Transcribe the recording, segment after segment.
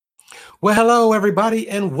Well, hello, everybody,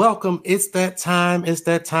 and welcome. It's that time. It's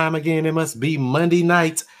that time again. It must be Monday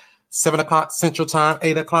night, 7 o'clock Central Time,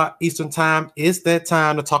 8 o'clock Eastern Time. It's that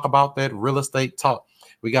time to talk about that real estate talk.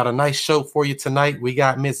 We got a nice show for you tonight. We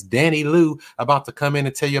got Miss Danny Lou about to come in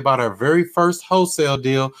and tell you about her very first wholesale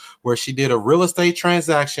deal where she did a real estate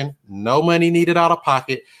transaction. No money needed out of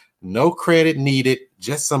pocket, no credit needed,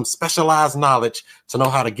 just some specialized knowledge to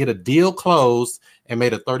know how to get a deal closed and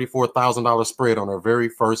made a $34,000 spread on her very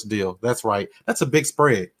first deal. That's right. That's a big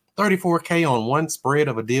spread. 34K on one spread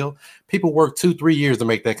of a deal. People work 2-3 years to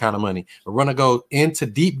make that kind of money. We're going to go into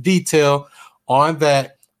deep detail on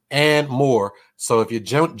that and more. So if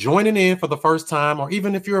you're joining in for the first time, or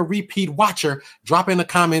even if you're a repeat watcher, drop in the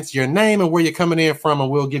comments your name and where you're coming in from, and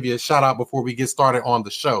we'll give you a shout out before we get started on the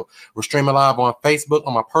show. We're streaming live on Facebook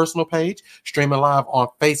on my personal page, streaming live on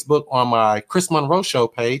Facebook on my Chris Monroe Show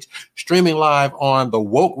page, streaming live on the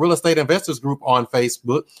Woke Real Estate Investors Group on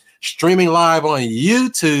Facebook, streaming live on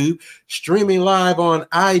YouTube, streaming live on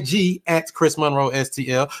IG at Chris Monroe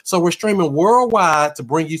STL. So we're streaming worldwide to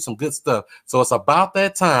bring you some good stuff. So it's about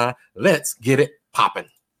that time. Let's get it popping.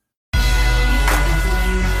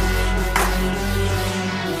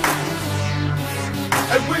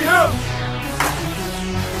 And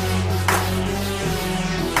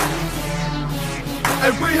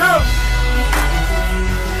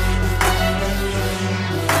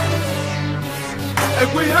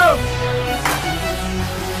we have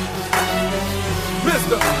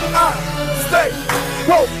Mr. I Stay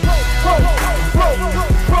Woke.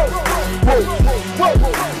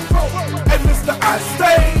 And Mr. I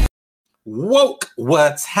Stay Woke.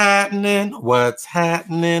 What's happening? What's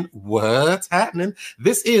happening? What's happening?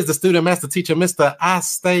 This is the student master teacher, Mr. I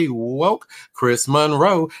Stay Woke, Chris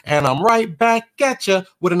Monroe, and I'm right back at you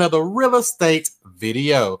with another real estate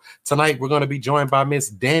video. Tonight, we're going to be joined by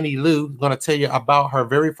Miss Danny Lou, going to tell you about her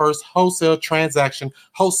very first wholesale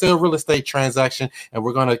real estate transaction, and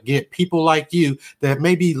we're going to get people like you that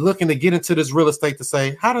may be looking to get into this real estate to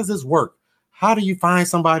say, how does this work? How do you find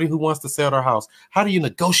somebody who wants to sell their house? How do you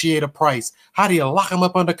negotiate a price? How do you lock them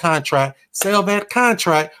up under contract, sell that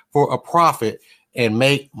contract for a profit and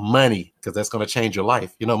make money? Because that's going to change your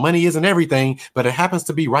life. You know, money isn't everything, but it happens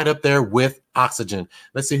to be right up there with oxygen.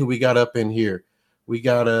 Let's see who we got up in here. We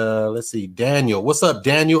got, let's see, Daniel. What's up,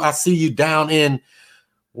 Daniel? I see you down in,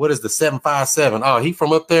 what is the 757? Oh, he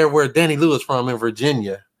from up there where Danny Lou is from in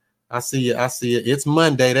Virginia. I see you. It's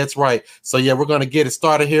Monday. That's right. So, yeah, we're going to get it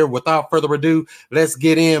started here. Without further ado, let's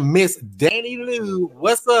get in Miss Danny Lou.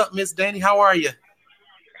 What's up, Miss Danny? How are you?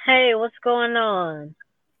 Hey, what's going on?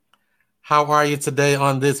 How are you today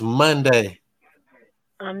on this Monday?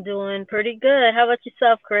 I'm doing pretty good. How about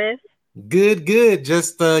yourself, Chris? Good.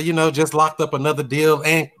 Just, just locked up another deal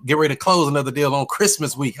and get ready to close another deal on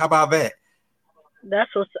Christmas week. How about that?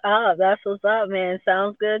 That's what's up, man.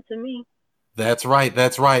 Sounds good to me. That's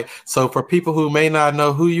right. So for people who may not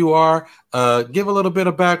know who you are, give a little bit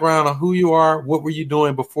of background on who you are. What were you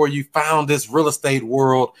doing before you found this real estate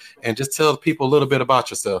world? And just tell people a little bit about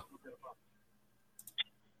yourself.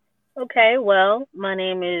 Okay, well, my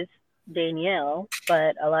name is Danielle,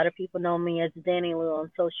 but a lot of people know me as Danny Lou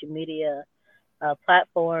on social media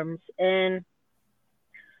platforms. And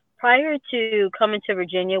prior to coming to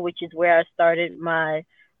Virginia, which is where I started my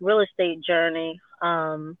real estate journey,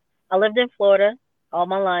 I lived in Florida all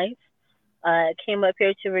my life. I came up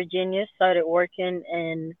here to Virginia, started working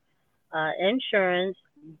in insurance,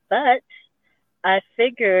 but I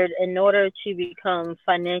figured in order to become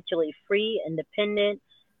financially free, independent,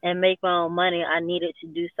 and make my own money, I needed to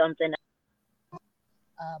do something.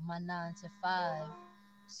 My 9 to 5.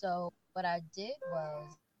 So what I did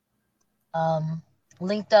was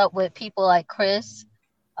linked up with people like Chris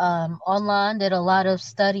online, did a lot of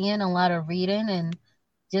studying, a lot of reading, and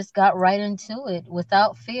just got right into it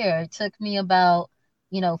without fear. It took me about,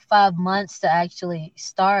 5 months to actually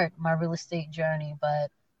start my real estate journey, but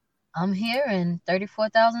I'm here and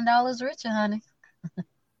 $34,000 richer, honey.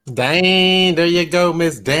 Dang, there you go,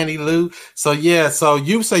 Miss Danny Lou. So yeah, so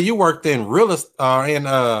you say you worked in real estate, in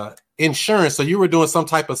insurance. So you were doing some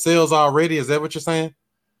type of sales already. Is that what you're saying?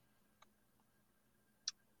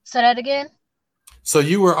 Say that again. So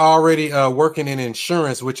you were already working in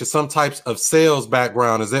insurance, which is some types of sales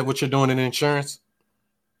background. Is that what you're doing in insurance?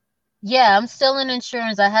 Yeah, I'm still in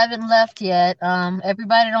insurance. I haven't left yet.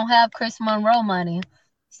 Everybody don't have Chris Monroe money,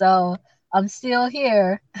 so I'm still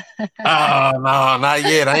here. Oh, no, not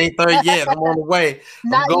yet. I ain't there yet. I'm on the way.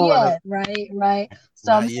 Not yet, right.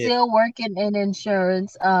 So Not I'm yet. still working in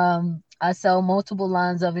insurance. I sell multiple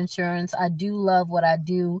lines of insurance. I do love what I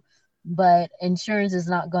do, but insurance is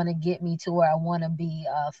not going to get me to where I want to be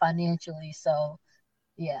financially. So,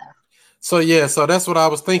 yeah. So yeah, so that's what I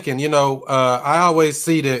was thinking. I always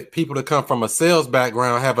see that people that come from a sales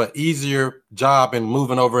background have an easier job in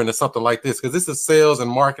moving over into something like this because this is sales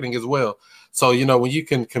and marketing as well. So when you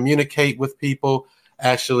can communicate with people,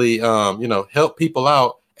 actually, help people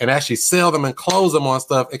out and actually sell them and close them on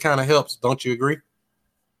stuff, it kind of helps. Don't you agree?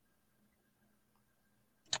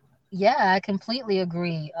 Yeah, I completely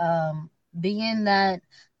agree. Being that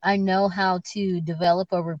I know how to develop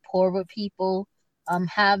a rapport with people,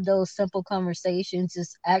 have those simple conversations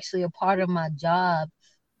is actually a part of my job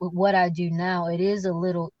with what I do now. It is a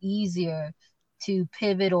little easier to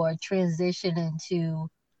pivot or transition into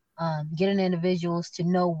getting individuals to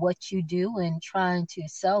know what you do and trying to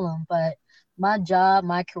sell them. But my job,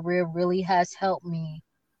 my career really has helped me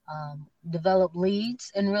develop leads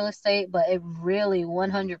in real estate, but it really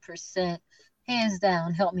 100% hands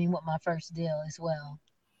down helped me with my first deal as well.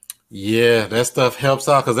 Yeah, that stuff helps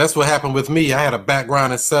out because that's what happened with me. I had a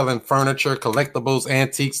background in selling furniture, collectibles,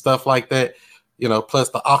 antique stuff like that, plus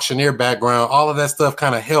the auctioneer background. All of that stuff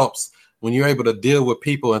kind of helps when you're able to deal with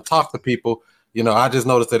people and talk to people. I just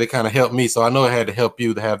noticed that it kind of helped me. So I know it had to help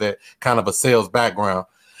you to have that kind of a sales background.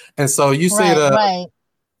 And so you said, right.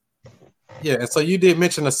 Yeah, and so you did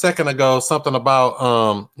mention a second ago something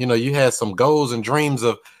about you had some goals and dreams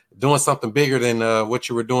of doing something bigger than what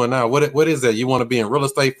you were doing now. What is that? You want to be in real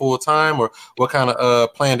estate full time, or what kind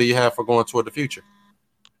of plan do you have for going toward the future?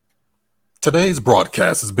 Today's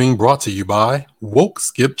broadcast is being brought to you by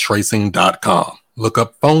WokeSkipTracing.com. Look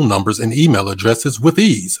up phone numbers and email addresses with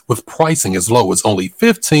ease, with pricing as low as only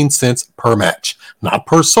 15 cents per match, not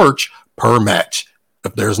per search, per match.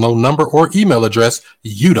 If there's no number or email address,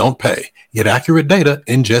 you don't pay. Get accurate data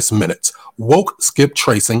in just minutes.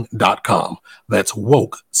 WokeSkipTracing.com. That's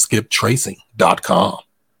WokeSkipTracing.com.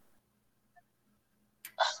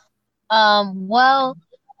 Well,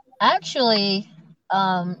 actually,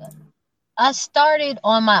 I started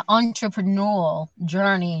on my entrepreneurial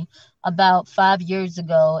journey about 5 years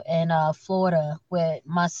ago in Florida with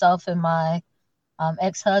myself and my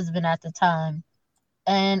ex-husband at the time.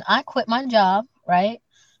 And I quit my job, right?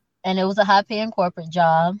 And it was a high-paying corporate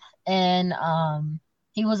job. And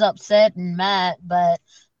he was upset and mad, but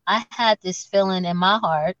I had this feeling in my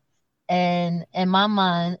heart and in my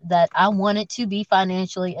mind that I wanted to be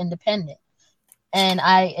financially independent. And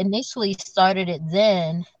I initially started it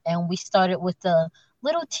then, and we started with a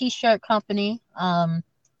little t-shirt company.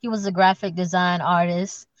 He was a graphic design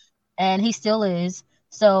artist, and he still is.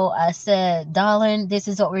 So I said, darling, this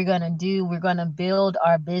is what we're going to do. We're going to build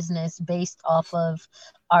our business based off of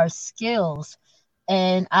our skills.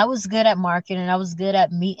 And I was good at marketing. I was good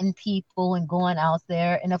at meeting people and going out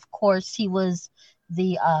there. And of course, he was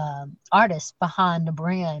the artist behind the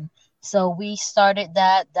brand. So we started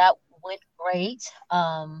that. That went great.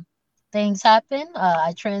 Things happened.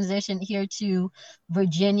 I transitioned here to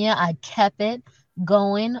Virginia. I kept it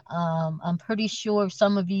going. I'm pretty sure if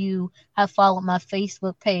some of you have followed my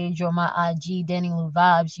Facebook page or my IG, Danny Lou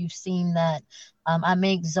Vibes, you've seen that I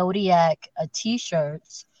make Zodiac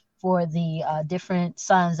t-shirts for the different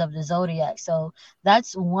signs of the Zodiac. So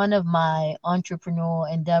that's one of my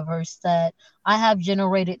entrepreneurial endeavors that I have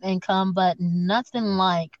generated income, but nothing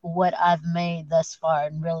like what I've made thus far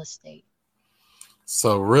in real estate.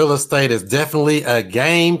 So real estate is definitely a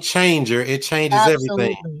game changer. It changes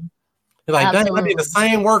everything. You're like, dang, I did the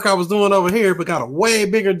same work I was doing over here, but got a way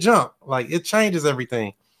bigger jump. Like, it changes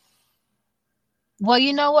everything. Well,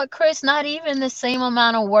 you know what, Chris? Not even the same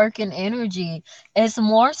amount of work and energy. It's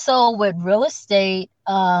more so with real estate.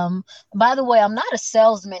 By the way, I'm not a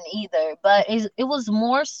salesman either, but it was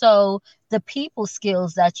more so the people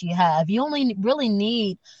skills that you have. You only really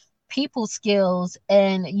need people skills,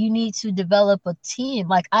 and you need to develop a team.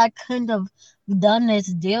 Like, I couldn't have done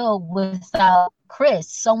this deal without Chris,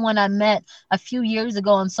 someone I met a few years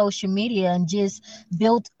ago on social media, and just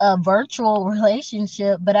built a virtual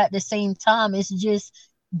relationship. But at the same time, it's just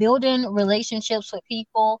building relationships with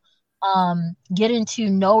people, getting to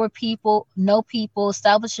know people,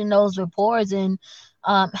 establishing those rapports, and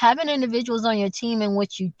having individuals on your team in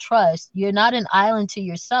which you trust. You're not an island to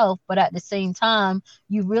yourself, but at the same time,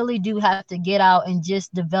 you really do have to get out and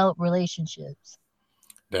just develop relationships.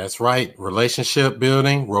 That's right. Relationship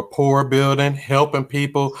building, rapport building, helping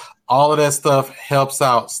people, all of that stuff helps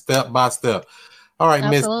out step by step. All right,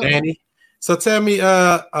 Miss Danny. So tell me,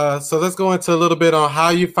 so let's go into a little bit on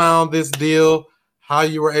how you found this deal, how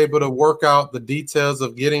you were able to work out the details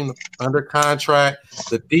of getting under contract,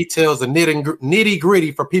 the details, the nitty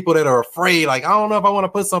gritty for people that are afraid. Like, I don't know if I want to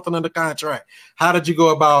put something under contract. How did you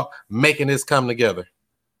go about making this come together?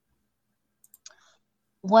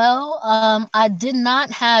 Well, I did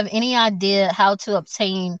not have any idea how to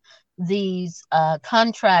obtain these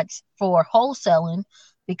contracts for wholesaling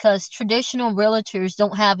because traditional realtors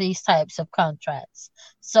don't have these types of contracts.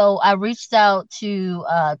 So I reached out to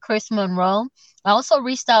Chris Monroe. I also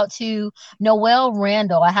reached out to Noelle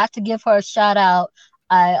Randall. I have to give her a shout out.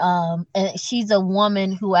 And she's a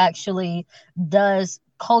woman who actually does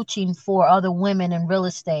coaching for other women in real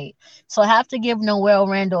estate. So I have to give Noelle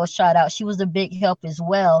Randall a shout out. She was a big help as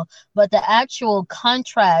well. But the actual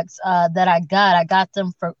contracts that I got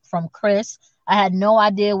them from Chris. I had no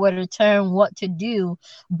idea where to turn, what to do,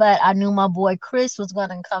 but I knew my boy Chris was going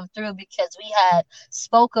to come through because we had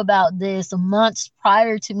spoke about this months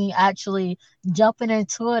prior to me actually jumping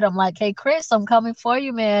into it. I'm like, hey, Chris, I'm coming for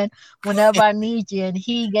you, man, whenever I need you. And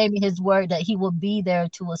he gave me his word that he would be there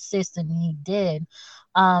to assist, and he did.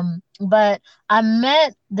 But I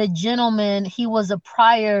met the gentleman. He was a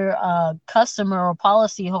prior customer or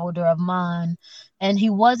policy holder of mine, and he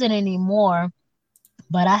wasn't anymore.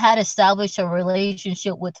 But I had established a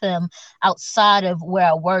relationship with him outside of where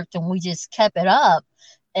I worked, and we just kept it up.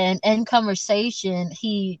 And in conversation,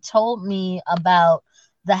 he told me about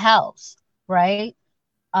the house, right?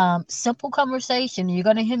 Simple conversation. You're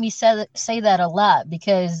going to hear me say that a lot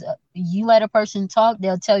because you let a person talk,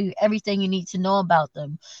 they'll tell you everything you need to know about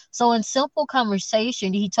them. So in simple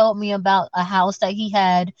conversation, he told me about a house that he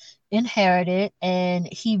had inherited and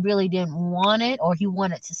he really didn't want it, or he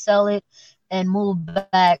wanted to sell it and move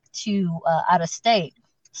back to out of state.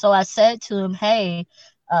 So I said to him, hey,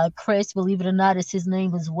 Chris, believe it or not, it's his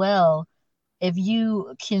name as well. If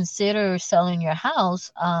you consider selling your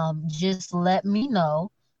house, just let me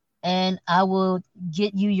know and I will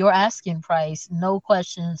get you your asking price. No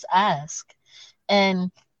questions asked.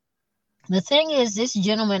 And the thing is, this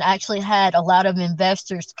gentleman actually had a lot of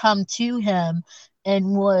investors come to him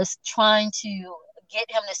and was trying to get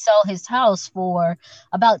him to sell his house for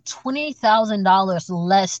about $20,000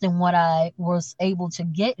 less than what I was able to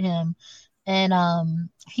get him. And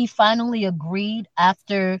he finally agreed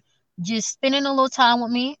after just spending a little time with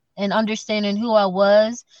me and understanding who I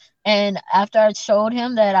was. And after I showed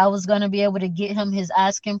him that I was going to be able to get him his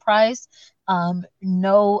asking price,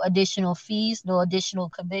 no additional fees, no additional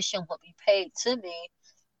commission would be paid to me.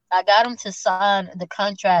 I got him to sign the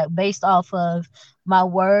contract based off of my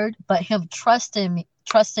word, but him trusting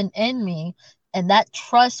in me. And that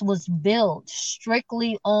trust was built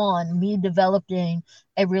strictly on me developing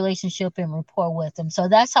a relationship and rapport with him. So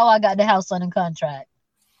that's how I got the house under contract.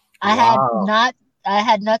 Wow. I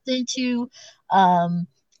had nothing to,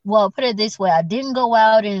 well, put it this way. I didn't go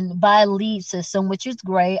out and buy a lead system, which is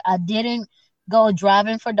great. I didn't go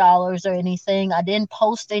driving for dollars or anything. I didn't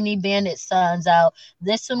post any bandit signs out.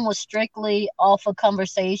 This one was strictly off a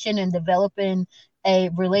conversation and developing a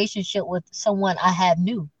relationship with someone I had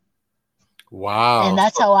knew. And Wow.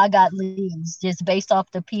 that's how I got leads, just based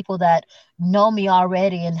off the people that know me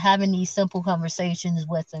already and having these simple conversations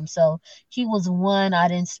with them. So he was one. I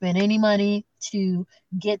didn't spend any money to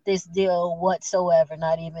get this deal whatsoever,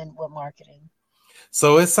 not even with marketing.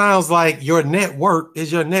 So it sounds like your network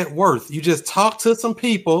is your net worth. You just talk to some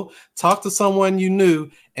people, talk to someone you knew,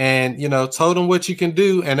 and told them what you can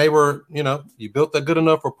do, and they were, you built a good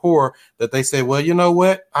enough rapport that they said, well, you know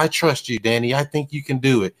what? I trust you, Danny. I think you can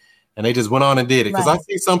do it. And they just went on and did it. Because I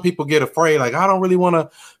see some people get afraid, like, I don't really want to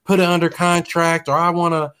put it under contract, or I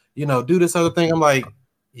want to, do this other thing. I'm like,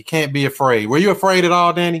 you can't be afraid. Were you afraid at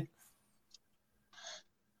all, Danny?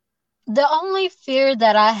 The only fear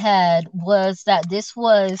that I had was that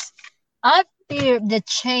I feared the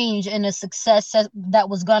change and the success that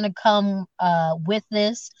was going to come with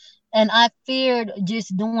this. And I feared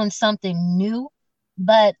just doing something new.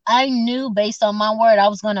 But I knew based on my word, I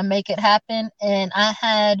was going to make it happen. And I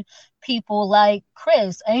had people like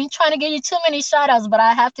Chris. I ain't trying to give you too many shout outs, but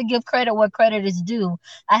I have to give credit where credit is due.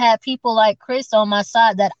 I had people like Chris on my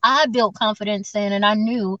side that I built confidence in, and I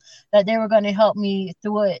knew that they were going to help me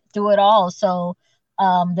through it all. So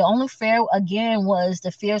the only fear, again, was the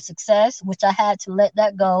fear of success, which I had to let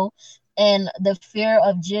that go, and the fear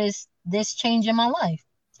of just this change in my life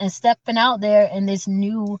and stepping out there in this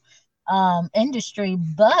new industry.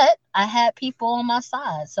 But I had people on my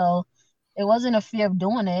side, so it wasn't a fear of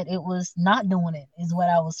doing it. It was not doing it is what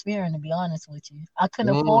I was fearing, to be honest with you. I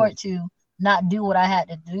couldn't afford to not do what I had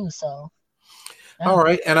to do. So, yeah. All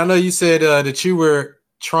right. And I know you said that you were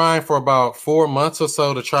trying for about 4 months or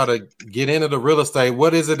so to try to get into the real estate.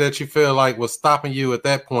 What is it that you feel like was stopping you at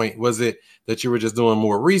that point? Was it that you were just doing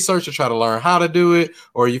more research to try to learn how to do it,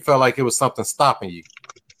 or you felt like it was something stopping you?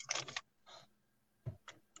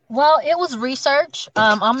 Well, it was research.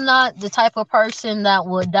 I'm not the type of person that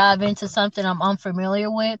would dive into something I'm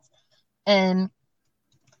unfamiliar with. And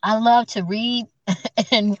I love to read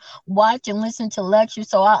and watch and listen to lectures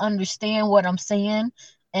so I understand what I'm saying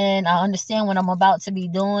and I understand what I'm about to be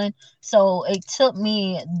doing. So it took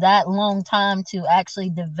me that long time to actually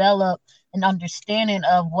develop an understanding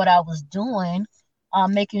of what I was doing,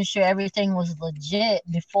 making sure everything was legit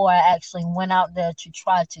before I actually went out there to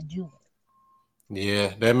try to do it.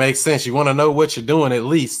 Yeah, that makes sense. You want to know what you're doing at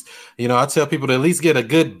least. I tell people to at least get a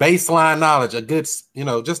good baseline knowledge, a good,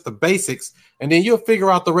 just the basics, and then you'll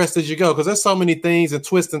figure out the rest as you go. Because there's so many things and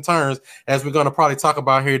twists and turns, as we're going to probably talk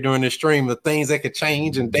about here during this stream, the things that could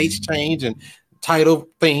change and dates change and title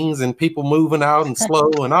things and people moving out and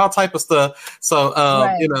slow and all type of stuff. So,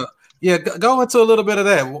 Right. Yeah, go into a little bit of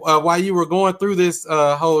that. While you were going through this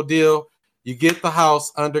whole deal, you get the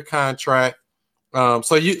house under contract.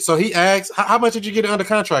 So he asked, how much did you get it under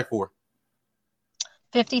contract for?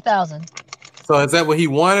 50,000. So is that what he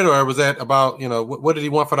wanted, or was that about, what did he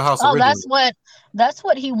want for the house? Oh, originally? that's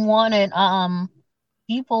what he wanted.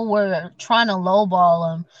 People were trying to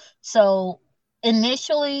lowball him. So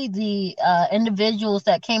initially, the individuals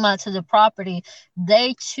that came out to the property,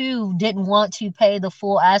 they too didn't want to pay the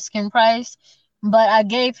full asking price. But I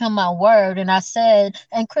gave him my word, and I said,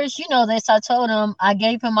 and Chris, you know this, I told him I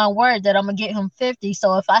gave him my word that I'm gonna get him 50.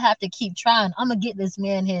 So if I have to keep trying, I'm gonna get this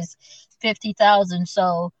man his 50,000.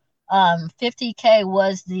 So 50K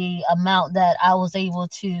was the amount that I was able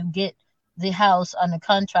to get the house under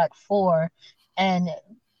contract for, and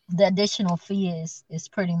the additional fee is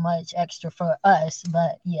pretty much extra for us.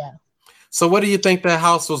 But yeah. So what do you think that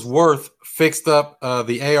house was worth fixed up,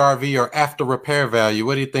 the ARV or after repair value?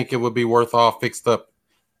 What do you think it would be worth all fixed up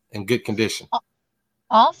in good condition?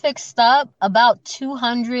 All fixed up about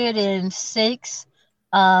 206.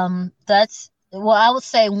 That's, well, I would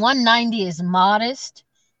say 190 is modest.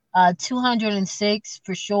 206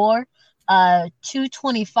 for sure.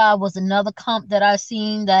 225 was another comp that I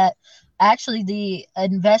seen that actually the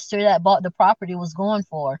investor that bought the property was going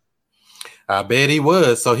for. I bet he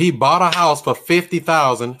was. So he bought a house for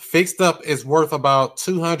 50,000. Fixed up is worth about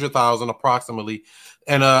 200,000 approximately.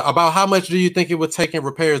 And about how much do you think it would take in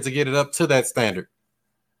repairs to get it up to that standard?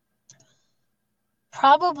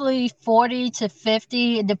 Probably 40 to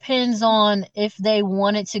 50. It depends on if they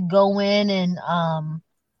wanted to go in and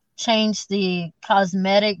change the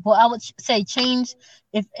cosmetic. Well, I would say change,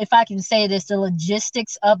 if I can say this, the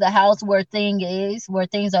logistics of the house where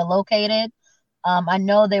things are located. I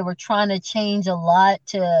know they were trying to change a lot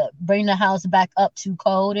to bring the house back up to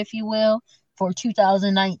code, if you will, for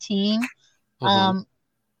 2019. Mm-hmm.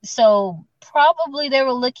 So probably they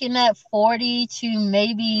were looking at 40 to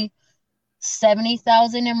maybe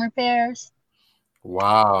 70,000 in repairs.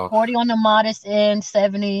 Wow. 40 on the modest end,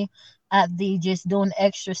 70 at the just doing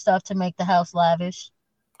extra stuff to make the house lavish.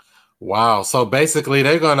 Wow. So basically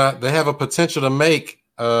they have a potential to make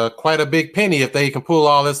quite a big penny if they can pull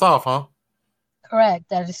all this off, huh? Correct.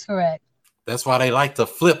 That is correct. That's why they like to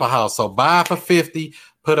flip a house. So buy for 50,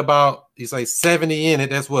 put about, you say 70 in it.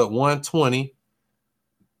 That's what, 120.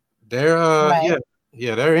 They're Right.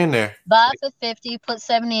 yeah, they're in there. Buy for 50, put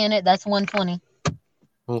 70 in it. That's 120.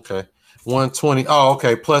 Okay. 120. Oh,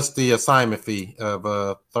 okay. Plus the assignment fee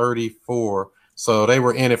of 34. So they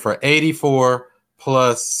were in it for 84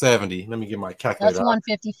 plus 70. Let me get my calculator. That's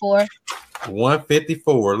 154.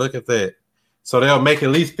 154. Look at that. So they'll make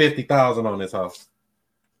at least 50,000 on this house.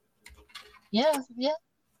 Yeah.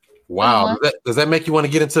 Wow. Does that make you want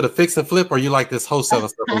to get into the fix and flip, or you like this wholesaling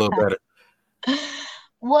stuff a little better?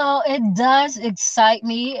 Well, it does excite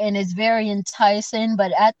me and it's very enticing,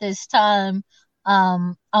 but at this time,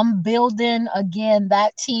 I'm building again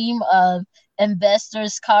that team of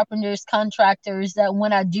investors, carpenters, contractors that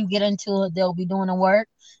when I do get into it, they'll be doing the work,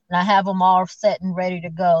 and I have them all set and ready to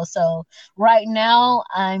go. So right now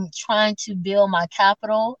I'm trying to build my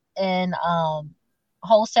capital, and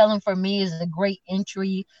wholesaling for me is a great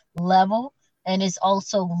entry level and it's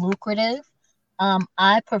also lucrative.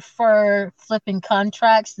 I prefer flipping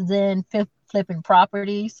contracts than flipping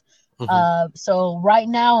properties. Mm-hmm. So right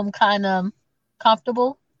now I'm kind of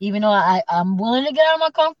comfortable, even though I'm willing to get out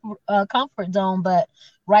of my comfort zone, but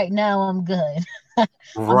right now I'm good. I'm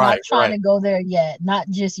not trying to go there yet, not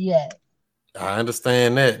just yet. I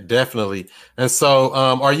understand that, definitely. And so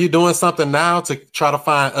are you doing something now to try to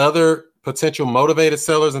find other potential motivated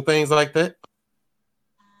sellers and things like that?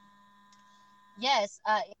 Yes,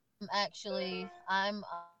 I am actually.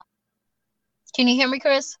 Can you hear me,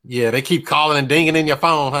 Chris? Yeah, they keep calling and dinging in your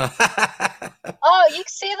phone, huh? Oh, you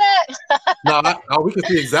see that? No, we can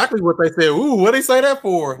see exactly what they said. Ooh, what they say that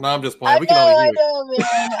for? No, I'm just playing. I know,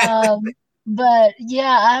 man. But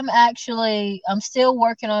yeah, I'm still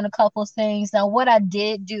working on a couple of things. Now, what I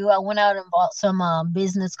did do, I went out and bought some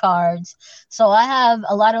business cards. So I have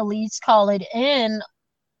a lot of leads calling in.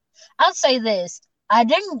 I'll say this. I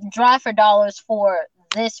didn't drive for dollars for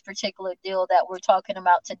this particular deal that we're talking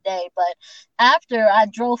about today, but after I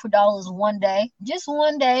drove for dollars one day, just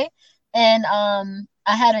one day, and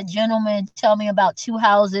I had a gentleman tell me about two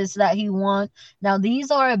houses that he wants. Now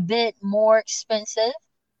these are a bit more expensive,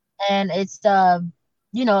 and it's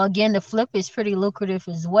again, the flip is pretty lucrative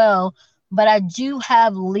as well. But I do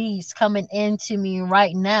have leads coming into me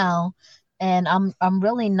right now, and I'm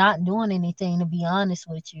really not doing anything, to be honest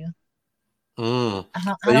with you.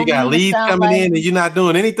 So I you don't got mean to leads sound coming like, in and you're not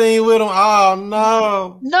doing anything with them. Oh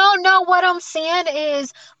no. no, no, what I'm saying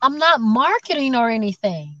is I'm not marketing or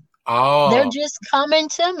anything. They're Oh, just coming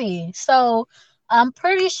to me. So I'm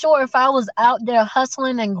pretty sure if I was out there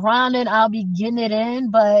hustling and grinding, I'll be getting it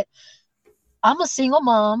in. But I'm a single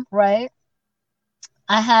mom, right?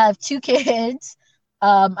 I have two kids.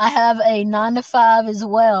 I have a 9 to 5 as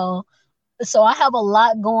well. So I have a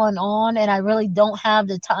lot going on, and I really don't have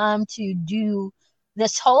the time to do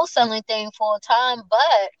this wholesaling thing full time.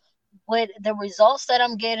 But with the results that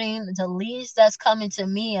I'm getting, the leads that's coming to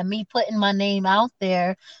me, and me putting my name out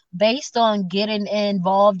there based on getting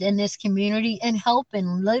involved in this community and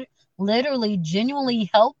helping, literally, genuinely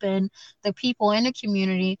helping the people in the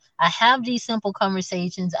community. I have these simple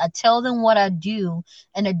conversations. I tell them what I do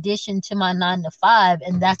in addition to my 9 to 5,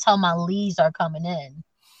 and that's how my leads are coming in.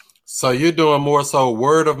 so you're doing more so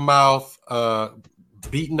word of mouth,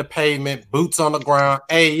 beating the pavement, boots on the ground.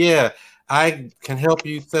 Hey, yeah, I can help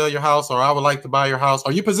you sell your house, or I would like to buy your house.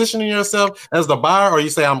 Are you positioning yourself as the buyer, or you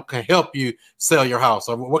say I can help you sell your house?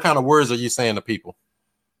 Or what kind of words are you saying to people?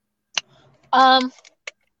 Um,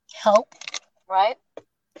 Help, right?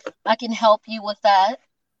 I can help you with that.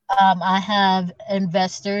 I have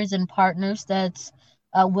investors and partners that's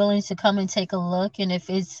willing to come and take a look, and if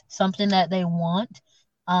it's something that they want,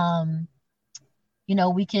 um,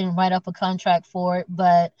 we can write up a contract for it.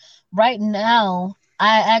 But right now,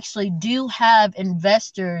 I actually do have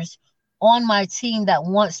investors on my team that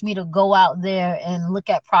wants me to go out there and look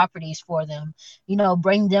at properties for them,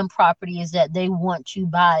 bring them properties that they want to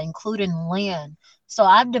buy, including land. So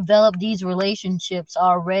I've developed these relationships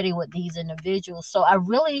already with these individuals. So I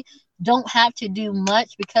really don't have to do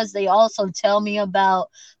much because they also tell me about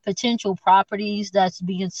potential properties that's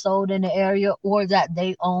being sold in the area or that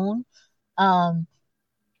they own. Um,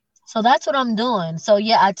 so that's what I'm doing. So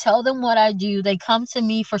yeah, I tell them what I do. They come to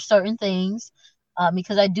me for certain things,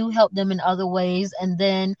 because I do help them in other ways. And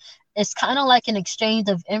then it's kind of like an exchange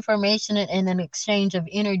of information and an exchange of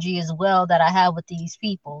energy as well that I have with these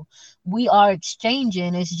people. We are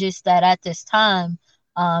exchanging. It's just that at this time,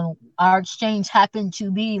 our exchange happened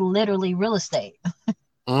to be literally real estate.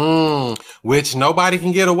 Which nobody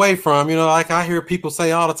can get away from. Like I hear people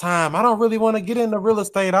say all the time, I don't really want to get into real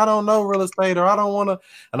estate. I don't know real estate, or I don't want to.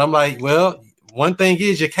 And I'm like, well, one thing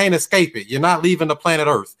is you can't escape it. You're not leaving the planet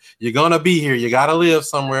Earth. You're going to be here. You got to live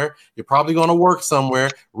somewhere. You're probably going to work somewhere.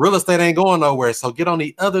 Real estate ain't going nowhere. So get on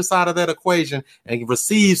the other side of that equation and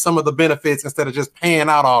receive some of the benefits instead of just paying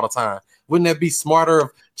out all the time. Wouldn't that be smarter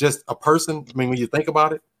of just a person? I mean, when you think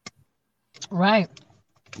about it, Right.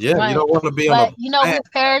 yeah, you Right. don't want to be on But a we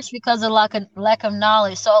perish because of lack of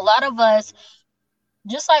knowledge. So a lot of us,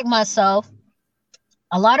 just like myself,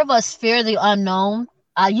 a lot of us fear the unknown.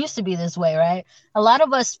 I used to be this way, right? A lot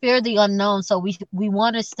of us fear the unknown, so we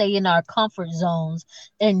want to stay in our comfort zones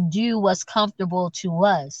and do what's comfortable to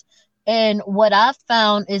us. And what I've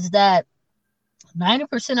found is that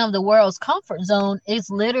 90% of the world's comfort zone is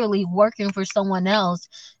literally working for someone else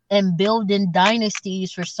and building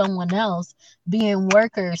dynasties for someone else, being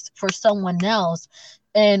workers for someone else.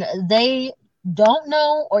 And they don't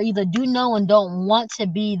know, or either do know and don't want to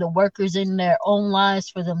be the workers in their own lives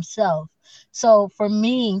for themselves. So for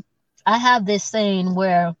me, I have this saying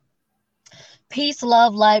where peace,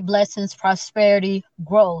 love, light, blessings, prosperity,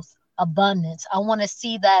 growth, abundance. I want to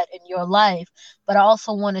see that in your life, but I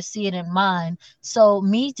also want to see it in mine. So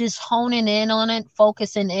me just honing in on it,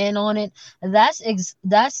 focusing in on it, that's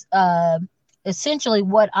essentially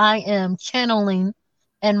what I am channeling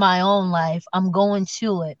in my own life. I'm going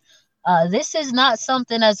to it. This is not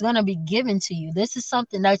something that's going to be given to you. This is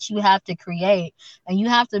something that you have to create, and you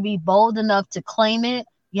have to be bold enough to claim it.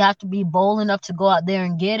 You have to be bold enough to go out there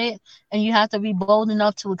and get it, and you have to be bold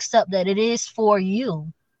enough to accept that it is for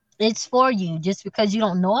you. It's for you. Just because you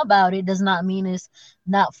don't know about it does not mean it's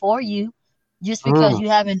not for you. Just because Mm. you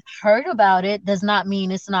haven't heard about it does not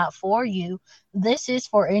mean it's not for you. This is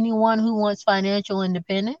for anyone who wants financial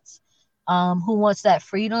independence. who wants that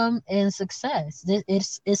freedom and success.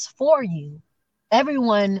 It's for you.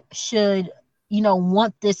 Everyone should,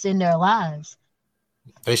 want this in their lives.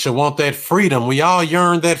 They should want that freedom. We all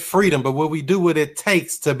yearn that freedom, but will we do what it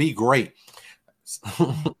takes to be great?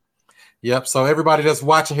 Yep. So everybody that's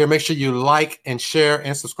watching here, make sure you like and share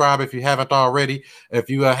and subscribe if you haven't already. If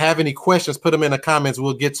you have any questions, put them in the comments.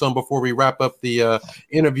 We'll get to them before we wrap up the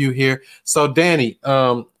interview here. So Danny,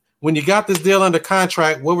 when you got this deal under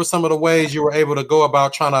contract, what were some of the ways you were able to go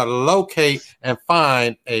about trying to locate and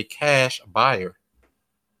find a cash buyer?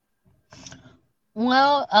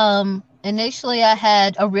 Well, initially I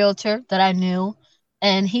had a realtor that I knew,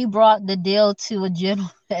 and he brought the deal to a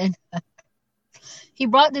gentleman. He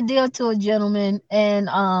brought the deal to a gentleman, and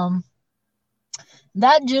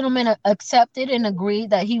that gentleman accepted and agreed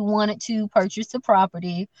that he wanted to purchase the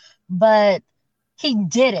property, but he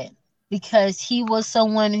didn't, because he was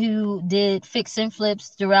someone who did fix and flips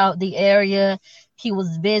throughout the area. He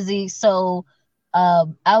was busy, so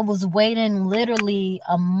I was waiting literally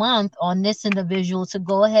a month on this individual to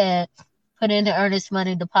go ahead, put in the earnest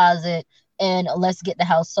money deposit, and let's get the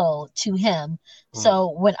house sold to him. So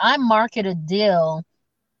when I market a deal,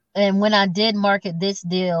 and when I did market this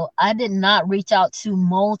deal, I did not reach out to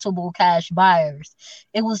multiple cash buyers.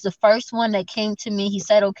 It was the first one that came to me. He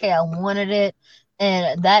said, okay, I wanted it.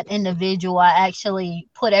 And that individual, I actually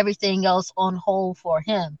put everything else on hold for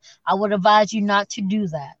him. I would advise you not to do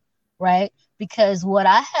that, right? Because what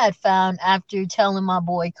I had found after telling my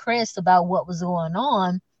boy Chris about what was going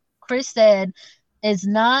on, Chris said, "It's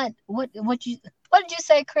not what did you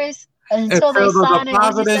say, Chris? Until they sign it,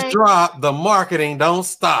 deposit is dropped, the marketing don't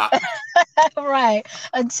stop." Right.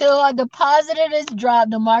 Until a deposit is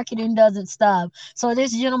dropped, the marketing doesn't stop. So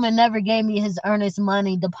this gentleman never gave me his earnest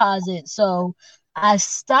money deposit. So I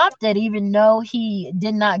stopped it, even though he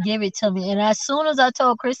did not give it to me. And as soon as I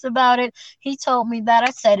told Chris about it, he told me that.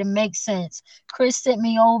 I said, it makes sense. Chris sent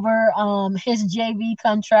me over his JV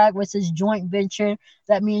contract, which is joint venture.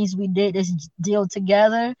 That means we did this deal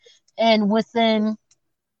together. And within,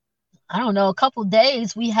 I don't know, a couple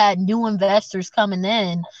days, we had new investors coming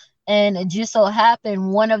in. And it just so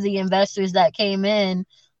happened one of the investors that came in,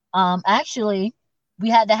 actually, we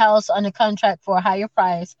had the house under contract for a higher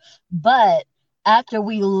price. But after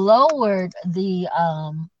we lowered the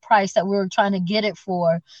price that we were trying to get it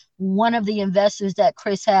for, one of the investors that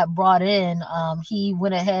Chris had brought in, he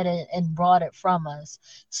went ahead and brought it from us.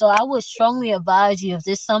 So I would strongly advise you, if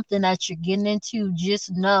this is something that you're getting into,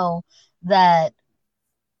 just know that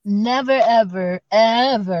never, ever,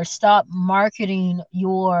 ever stop marketing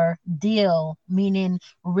your deal, meaning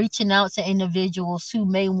reaching out to individuals who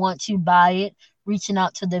may want to buy it, reaching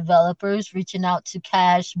out to developers, reaching out to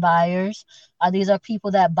cash buyers. These are people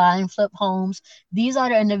that buy and flip homes. These are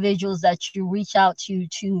the individuals that you reach out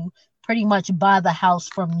to pretty much buy the house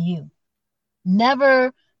from you.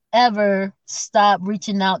 Never, ever stop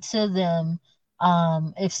reaching out to them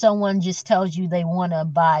if someone just tells you they want to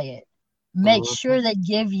buy it. Make sure they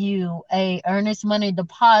give you a earnest money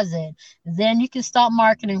deposit. Then you can stop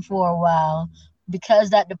marketing for a while, because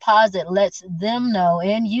that deposit lets them know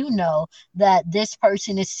and you know that this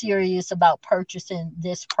person is serious about purchasing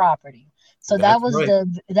this property. So that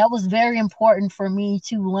was very important for me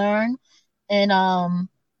to learn. And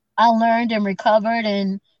I learned and recovered,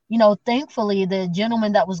 and thankfully the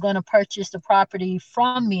gentleman that was going to purchase the property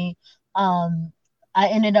from me, I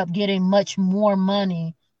ended up getting much more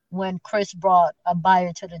money when Chris brought a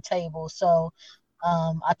buyer to the table. So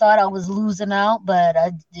I thought I was losing out, but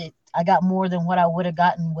I got more than what I would have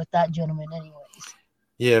gotten with that gentleman anyways.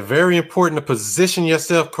 Yeah, very important to position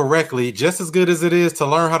yourself correctly. Just as good as it is to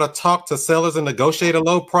learn how to talk to sellers and negotiate a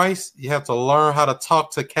low price, you have to learn how to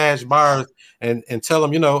talk to cash buyers and tell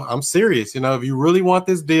them, I'm serious. If you really want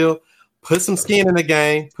this deal, put some skin in the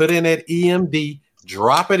game, put in that EMD,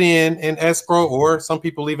 drop it in escrow, or some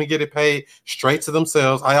people even get it paid straight to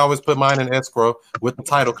themselves. I always put mine in escrow with the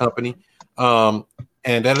title company.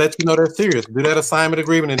 And that lets you know they're serious. Do that assignment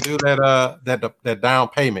agreement and do that down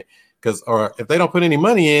payment. Or if they don't put any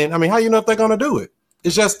money in, how you know if they're going to do it?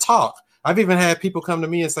 It's just talk. I've even had people come to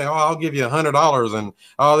me and say, "Oh, I'll give you $100 and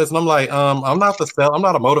all this," and I'm like, "I'm not the seller. I'm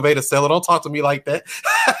not a motivated seller. Don't talk to me like that."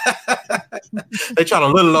 They try to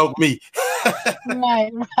little oak me.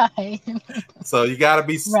 Right. So you got to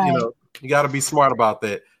be, you got to be smart about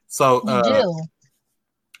that. So you do.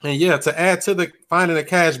 And yeah, to add to the finding a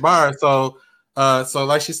cash buyer. So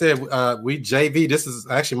like she said, we JV. This is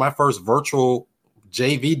actually my first virtual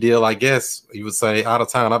JV deal, I guess you would say, out of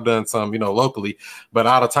town. I've done some, locally, but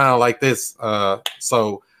out of town like this.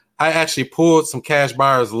 So I actually pulled some cash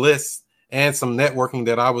buyers lists and some networking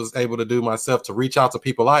that I was able to do myself to reach out to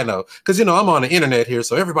people I know. Because, you know, I'm on the internet here,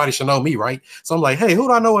 so everybody should know me, right? So I'm like, hey, who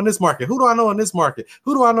do I know in this market? Who do I know in this market?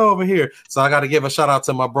 Who do I know over here? So I got to give a shout out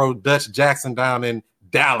to my bro Dutch Jackson down in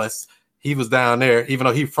Dallas. He was down there, even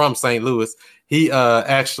though he's from St. Louis. He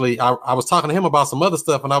actually, I was talking to him about some other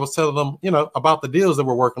stuff, and I was telling him, you know, about the deals that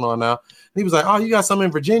we're working on now. He was like, oh, you got some in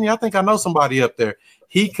Virginia? I think I know somebody up there.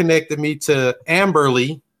 He connected me to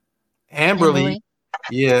Amberly.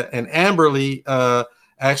 Yeah, and Amberly,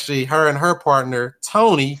 actually, her and her partner,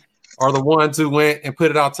 Tony, are the ones who went and put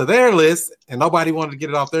it out to their list, and nobody wanted to get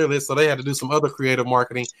it off their list, so they had to do some other creative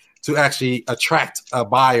marketing to actually attract a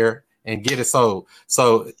buyer and get it sold.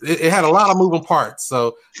 So it had a lot of moving parts.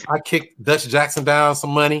 So I kicked Dutch Jackson down some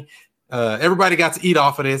money. Everybody got to eat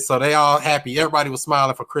off of this, so they all happy. Everybody was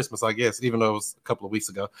smiling for Christmas, I guess, even though it was a couple of weeks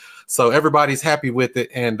ago. So everybody's happy with it.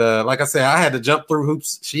 And like I said, I had to jump through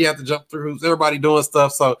hoops. She had to jump through hoops. Everybody doing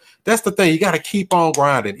stuff. So that's the thing. You got to keep on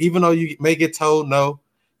grinding. Even though you may get told no,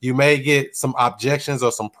 you may get some objections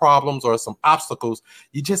or some problems or some obstacles.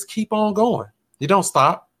 You just keep on going. You don't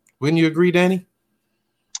stop. Wouldn't you agree, Danny?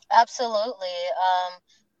 Absolutely.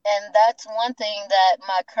 And that's one thing that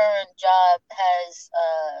my current job has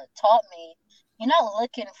taught me. You're not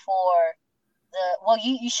looking for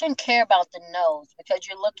you shouldn't care about the no's because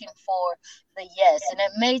you're looking for the yes. And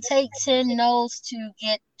it may take 10 no's to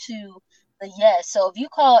get to the yes. So if you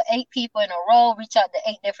call 8 people in a row, reach out to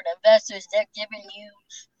 8 different investors, they're giving you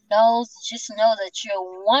no's, just know that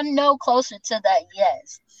you're one no closer to that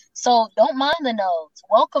yes. So don't mind the no's.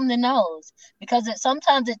 Welcome the no's because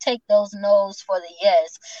sometimes it takes those no's for the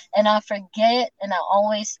yes. And I forget, and I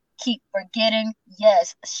always keep forgetting.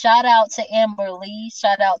 Yes. Shout out to Amber Lee.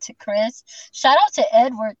 Shout out to Chris. Shout out to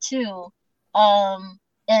Edward too.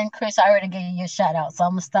 And Chris, I already gave you a shout out, so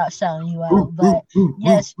I'm gonna stop shouting you out. But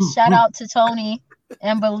yes, shout out to Tony,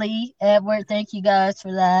 Amber Lee, Edward. Thank you guys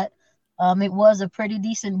for that. It was a pretty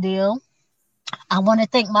decent deal. I want to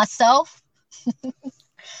thank myself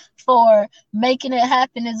for making it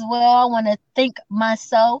happen as well. I want to thank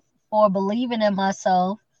myself for believing in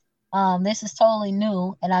myself. This is totally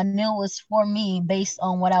new, and I knew it was for me based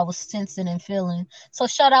on what I was sensing and feeling. So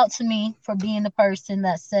shout out to me for being the person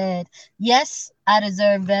that said, yes, I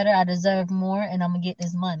deserve better, I deserve more, and I'm going to get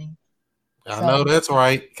this money. I know that's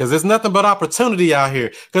right, because there's nothing but opportunity out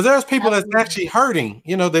here. Because there's people that's actually hurting,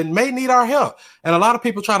 you know, that may need our help. And a lot of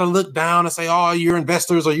people try to look down and say, oh, you're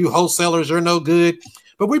investors or you wholesalers, you're no good.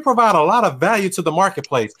 But we provide a lot of value to the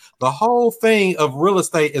marketplace. The whole thing of real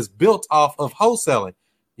estate is built off of wholesaling.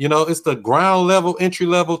 You know, it's the ground level, entry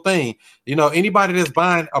level thing. You know, anybody that's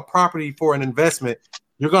buying a property for an investment,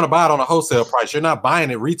 you're going to buy it on a wholesale price. You're not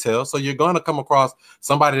buying it retail. So you're going to come across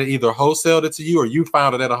somebody that either wholesaled it to you or you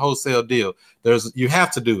found it at a wholesale deal. You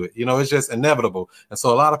have to do it. You know, it's just inevitable. And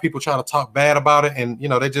so a lot of people try to talk bad about it and, you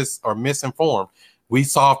know, they just are misinformed. We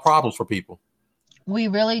solve problems for people. We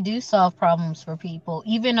really do solve problems for people,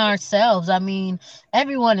 even ourselves. I mean,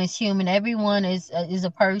 everyone is human. Everyone is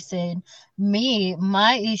a person.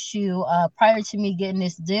 My issue prior to me getting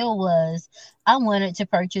this deal was I wanted to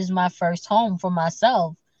purchase my first home for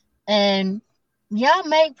myself. And yeah, I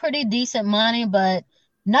make pretty decent money, but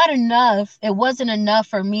not enough. It wasn't enough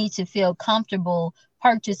for me to feel comfortable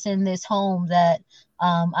purchasing this home that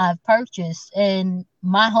I've purchased. And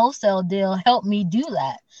my wholesale deal helped me do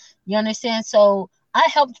that. You understand? So I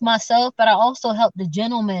helped myself, but I also helped the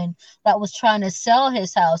gentleman that was trying to sell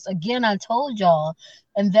his house. Again, I told y'all,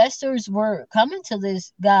 investors were coming to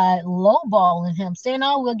this guy, lowballing him, saying,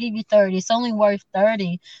 oh, we'll give you 30. It's only worth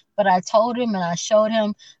 30. But I told him and I showed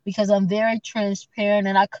him because I'm very transparent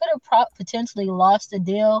and I could have potentially lost the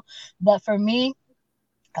deal. But for me,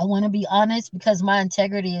 I want to be honest because my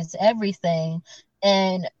integrity is everything.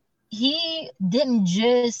 And he didn't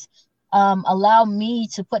just allow me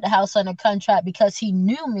to put the house under contract because he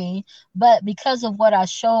knew me, but because of what I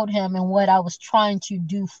showed him and what I was trying to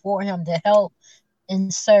do for him to help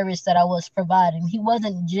in service that I was providing. He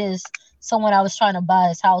wasn't just someone I was trying to buy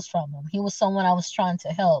his house from him. He was someone I was trying to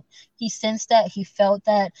help. He sensed that, he felt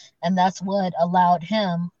that, and that's what allowed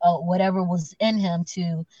him, whatever was in him,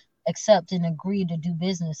 to accept and agree to do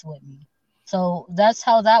business with me. So that's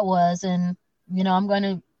how that was. And, you know, I'm going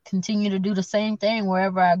to continue to do the same thing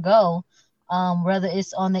wherever I go, whether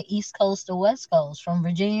it's on the East Coast or West Coast, from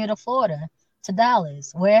Virginia to Florida to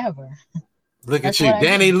Dallas, wherever. Look at you,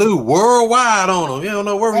 Danny Lou, worldwide on them. You don't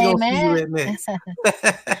know where we're going to see you at next.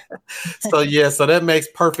 So that makes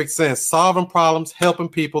perfect sense. Solving problems, helping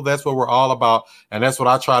people, that's what we're all about. And that's what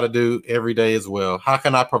I try to do every day as well. How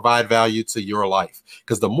can I provide value to your life?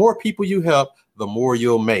 Because the more people you help, the more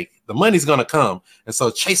you'll make. The money's gonna come, and so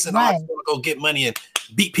chasing Right. I just want to go get money and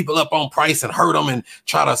beat people up on price and hurt them and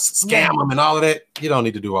try to scam them and all of that. You don't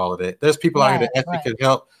need to do all of that. There's people out here that actually can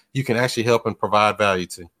help. You can actually help and provide value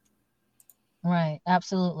to. Right.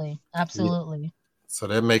 Absolutely. Absolutely. Yeah. So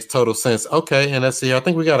that makes total sense. Okay, and let's see. I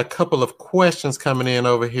think we got a couple of questions coming in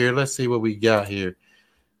over here. Let's see what we got here.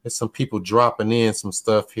 There's some people dropping in some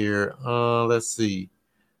stuff here. Let's see.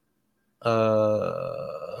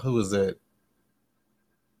 Who is that?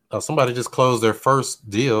 Oh, somebody just closed their first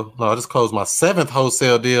deal. No, I just closed my 7th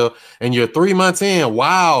wholesale deal, and you're 3 months in.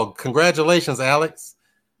 Wow. Congratulations, Alex.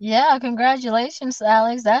 Yeah, congratulations,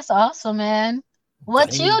 Alex. That's awesome, man.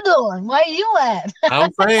 What you doing? Where you at?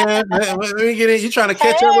 I'm saying, let me get in. You trying to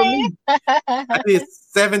catch up with me? I did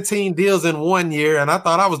 17 deals in 1 year, and I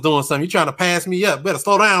thought I was doing something. You trying to pass me up? Better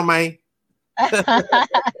slow down, man.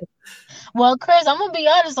 Well, Chris, I'm gonna be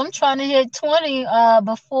honest. I'm trying to hit 20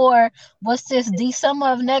 before what's this December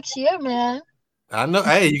of next year, man. I know.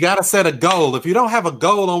 Hey, you gotta set a goal. If you don't have a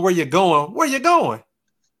goal on where you're going, where you going?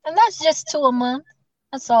 And that's just 2 a month.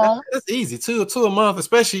 That's all. That's easy. Two a month,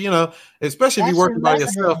 especially if you're working by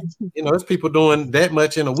yourself. There's people doing that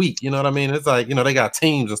much in a week. You know what I mean? It's like, they got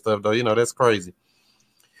teams and stuff though. That's crazy.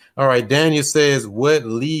 All right, Daniel says, what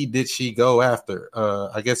lead did she go after?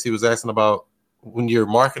 I guess he was asking about when you're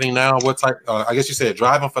marketing now. What type? I guess you said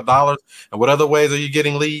driving for dollars. And what other ways are you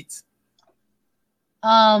getting leads?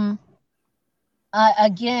 Again,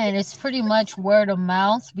 it's pretty much word of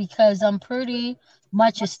mouth because I'm pretty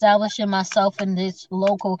much establishing myself in this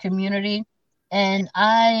local community, and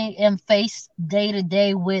I am faced day to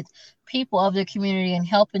day with people of the community and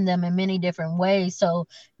helping them in many different ways. So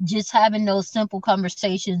just having those simple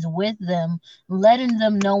conversations with them, letting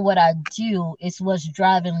them know what I do is what's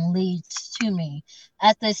driving leads to me.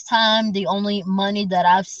 At this time, the only money that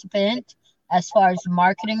I've spent as far as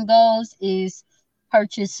marketing goes is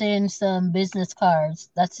purchasing some business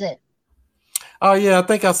cards. That's it. Oh yeah, I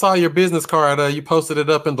think I saw your business card. You posted it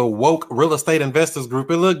up in the Woke Real Estate Investors group.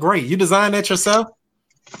 It looked great. You designed that yourself?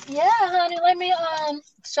 Yeah, honey. Let me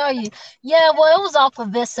show you. Yeah, well, it was off of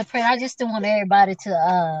Vistaprint. I just didn't want everybody to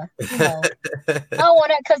I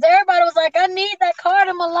want it because everybody was like, I need that card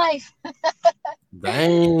in my life.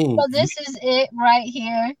 Dang. So this is it right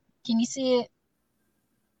here. Can you see it?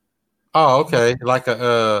 Oh, okay. Like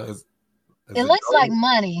a it looks like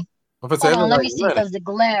money. Hold on, let me see because the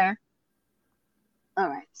glare. All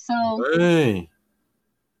right, so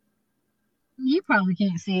you probably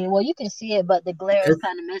can't see it. Well, you can see it, but the glare is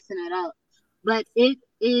kind of messing it up. But it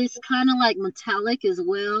is kind of like metallic as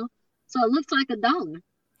well, so it looks like $1. It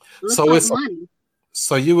looks like money.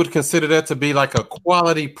 So you would consider that to be like a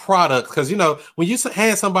quality product, because when you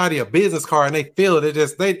hand somebody a business card and they feel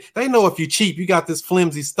it, they know if you cheap, you got this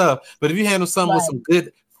flimsy stuff. But if you hand them something with some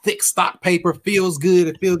good thick stock paper, feels good,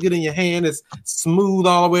 it feels good in your hand, it's smooth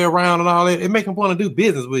all the way around and all that, it make them want to do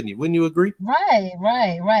business with you. Wouldn't you agree? Right.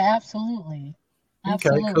 Absolutely. Okay,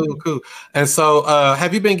 cool. And so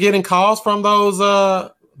have you been getting calls from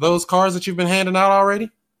those cards that you've been handing out already?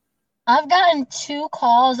 I've gotten 2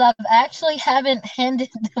 calls. I've actually haven't handed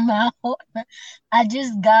them out. I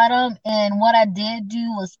just got them, and what I did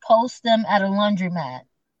do was post them at a laundromat.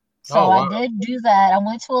 So I did do that. I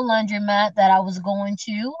went to a laundromat that I was going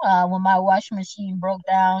to when my washing machine broke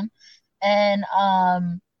down, and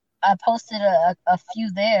I posted a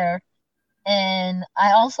few there. And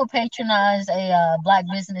I also patronized a Black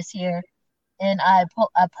business here, and I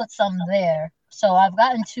put some there. So I've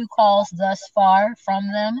gotten 2 calls thus far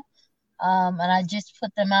from them, and I just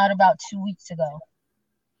put them out about 2 weeks ago.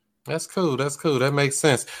 That's cool. That makes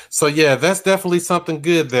sense. So yeah, that's definitely something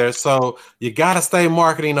good there. So you got to stay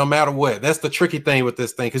marketing no matter what. That's the tricky thing with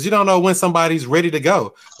this thing, because you don't know when somebody's ready to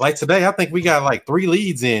go. Like today, I think we got like 3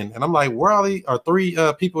 leads in, and I'm like, where are these? Or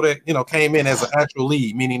 3 people that came in as an actual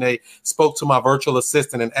lead, meaning they spoke to my virtual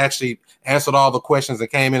assistant and actually answered all the questions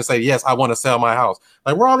and came in and say, yes, I want to sell my house.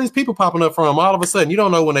 Like, where are all these people popping up from? All of a sudden, you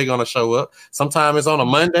don't know when they're going to show up. Sometimes it's on a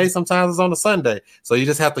Monday, sometimes it's on a Sunday. So you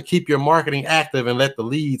just have to keep your marketing active and let the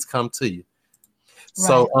leads come to you. Right.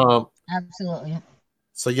 So absolutely.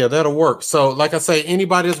 So yeah, that'll work. So like I say,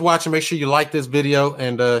 anybody that's watching, make sure you like this video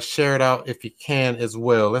and share it out if you can as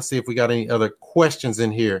well. Let's see if we got any other questions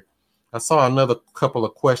in here. I saw another couple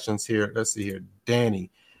of questions here. Let's see here. Danny,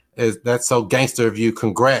 that's so gangster of you.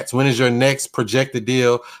 Congrats. When is your next projected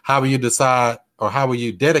deal? How will you decide, or how will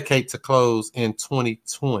you dedicate to close in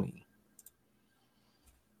 2020?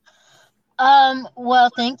 Well,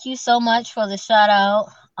 thank you so much for the shout out.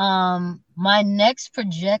 My next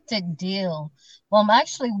projected deal. Well, I'm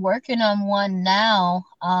actually working on one now.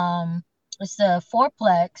 It's a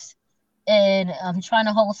 4-plex, and I'm trying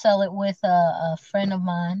to wholesale it with a friend of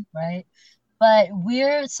mine, right? But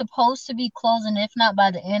we're supposed to be closing, if not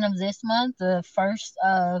by the end of this month, the first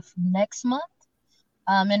of next month.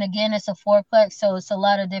 And again, it's a fourplex, so it's a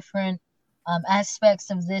lot of different aspects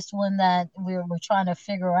of this one that we're trying to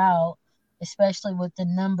figure out, especially with the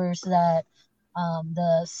numbers that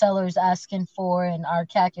the seller's asking for and our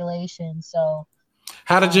calculations. So,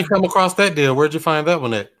 How did you come across that deal? Where'd you find that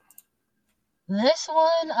one at? this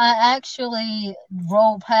one, I actually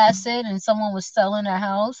rolled past it and someone was selling their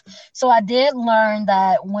house. So I did learn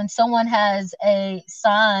that when someone has a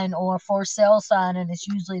sign or for sale sign and it's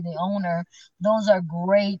usually the owner, those are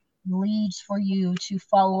great leads for you to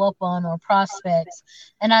follow up on or prospects.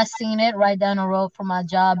 And I seen it right down the road from my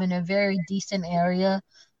job in a very decent area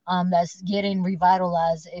that's getting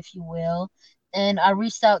revitalized, if you will. And I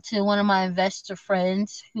reached out to one of my investor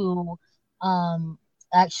friends who um,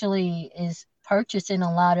 actually is purchasing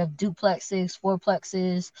a lot of duplexes,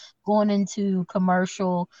 fourplexes, going into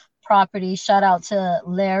commercial property. Shout out to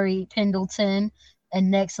Larry Pendleton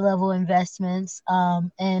and Next Level Investments.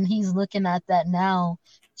 And he's looking at that now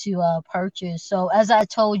to purchase. So as I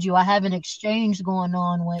told you, I have an exchange going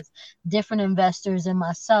on with different investors and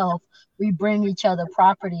myself. We bring each other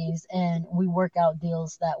properties and we work out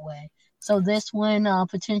deals that way. So this one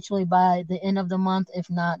potentially by the end of the month, if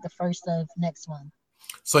not the first of next month.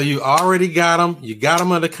 So you already got them. You got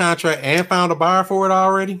them under contract and found a buyer for it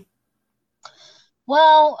already?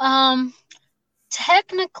 Well,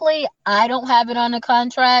 technically, I don't have it on the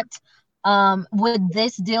contract. With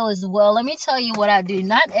this deal as well, let me tell you what I do.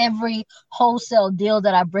 Not every wholesale deal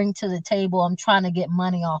that I bring to the table, I'm trying to get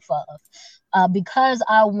money off of. Because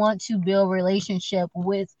I want to build relationship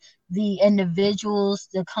with the individuals,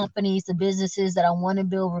 the companies, the businesses that I want to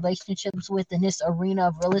build relationships with in this arena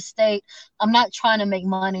of real estate. I'm not trying to make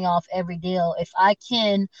money off every deal. If I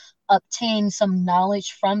can obtain some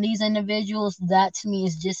knowledge from these individuals, that to me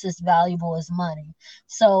is just as valuable as money.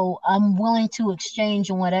 So I'm willing to exchange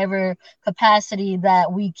in whatever capacity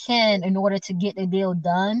that we can in order to get the deal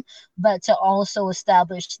done, but to also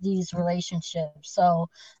establish these relationships. So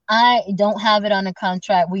I don't have it on a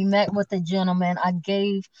contract. We met with the gentleman. I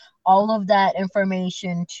gave all of that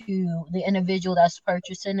information to the individual that's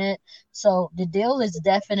purchasing it. So the deal is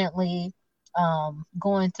definitely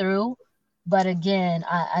going through. But again,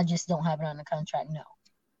 I just don't have it on the contract. No.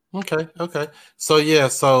 Okay. So yeah,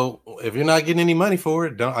 so if you're not getting any money for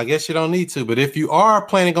it, I guess you don't need to. But if you are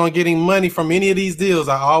planning on getting money from any of these deals,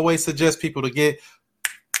 I always suggest people to get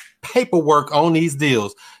paperwork on these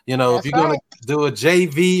deals. You know, That's if you're right. going to do a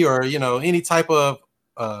JV or, you know, any type of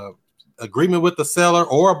agreement with the seller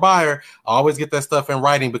or a buyer, always get that stuff in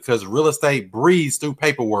writing because real estate breathes through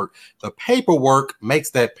paperwork. The paperwork makes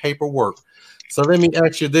that paperwork. So let me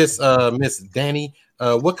ask you this, Miss Danny.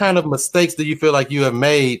 What kind of mistakes do you feel like you have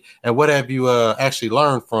made, and what have you actually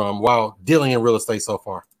learned from while dealing in real estate so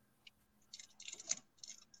far?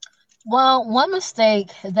 Well, one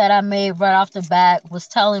mistake that I made right off the bat was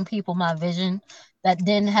telling people my vision that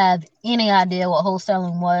didn't have any idea what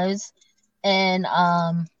wholesaling was. And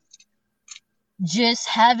just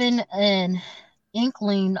having an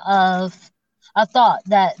inkling of a thought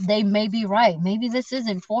that they may be right. Maybe this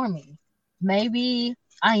isn't for me. Maybe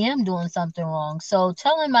I am doing something wrong. So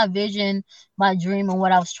telling my vision, my dream, and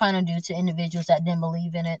what I was trying to do to individuals that didn't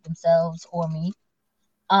believe in it themselves or me.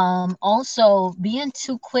 Also being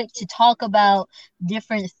too quick to talk about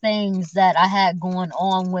different things that I had going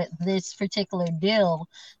on with this particular deal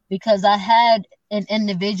because I had an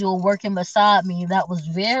individual working beside me that was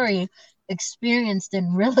very experienced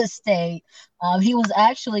in real estate. He was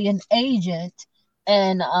actually an agent,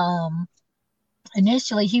 and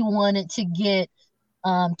initially he wanted to get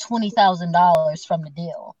 $20,000 from the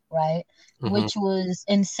deal, right? Mm-hmm. Which was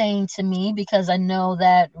insane to me because I know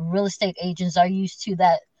that real estate agents are used to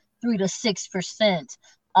that 3 to 6%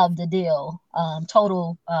 of the deal,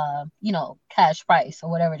 total, cash price or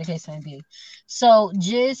whatever the case may be. So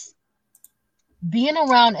just being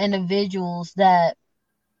around individuals that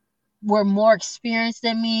were more experienced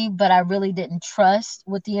than me, but I really didn't trust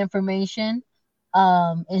with the information,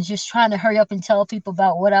 and just trying to hurry up and tell people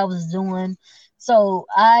about what I was doing. So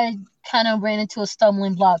I kind of ran into a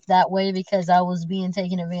stumbling block that way because I was being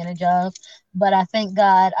taken advantage of. But I thank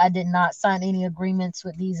God I did not sign any agreements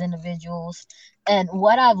with these individuals. And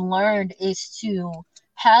what I've learned is to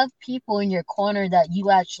have people in your corner that you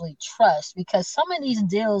actually trust because some of these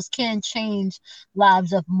deals can change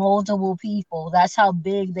lives of multiple people. That's how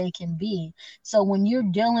big they can be. So when you're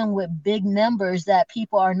dealing with big numbers that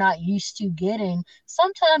people are not used to getting,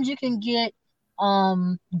 sometimes you can get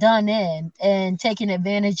done in and taken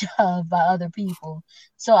advantage of by other people.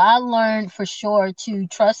 So I learned for sure to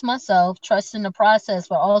trust myself, trust in the process,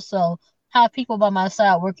 but also have people by my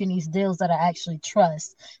side working these deals that I actually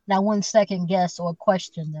trust. And I wouldn't second guess or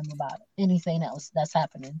question them about anything else that's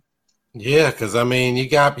happening. Yeah, because I mean,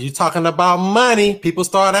 you talking about money. People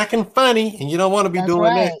start acting funny, and you don't want to be That's doing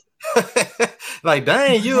right. that. Like,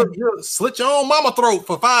 dang, you slit your own mama throat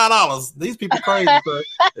for $5. These people crazy. So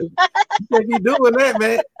you can't be doing that,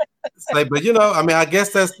 man. Say, but I mean, I guess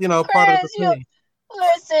that's part of the Chris, thing.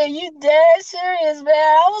 listen, you dead serious, man.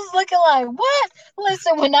 I was looking like, what?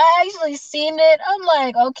 Listen, when I actually seen it, I'm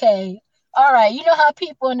like, okay, all right. You know how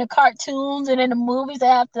people in the cartoons and in the movies they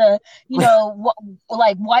have to,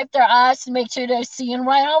 like wipe their eyes to make sure they're seeing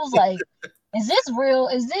right. I was like, is this real?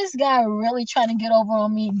 Is this guy really trying to get over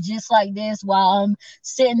on me just like this while I'm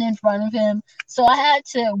sitting in front of him? So I had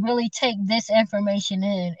to really take this information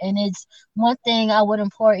in, and it's one thing I would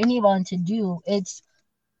implore anyone to do. It's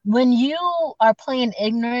when you are playing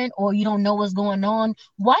ignorant or you don't know what's going on,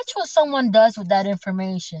 watch what someone does with that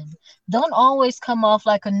information. Don't always come off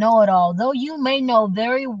like a know-it-all, though you may know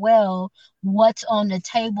very well what's on the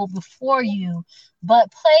table before you,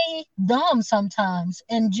 but play dumb sometimes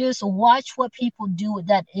and just watch what people do with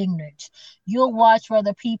that ignorance. You'll watch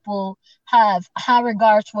whether people have high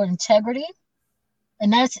regards for integrity,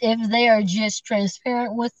 and that's if they are just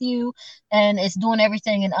transparent with you and it's doing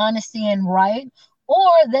everything in honesty and right. Or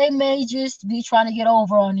they may just be trying to get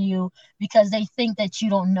over on you because they think that you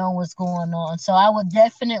don't know what's going on. So I would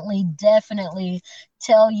definitely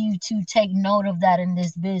tell you to take note of that in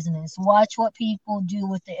this business. Watch what people do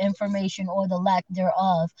with the information or the lack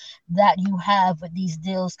thereof that you have with these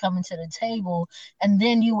deals coming to the table. And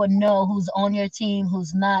then you would know who's on your team,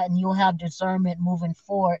 who's not, and you'll have discernment moving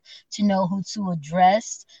forward to know who to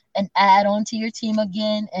address and add onto your team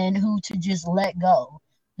again and who to just let go.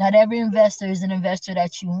 Not every investor is an investor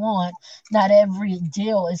that you want. Not every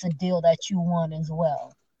deal is a deal that you want as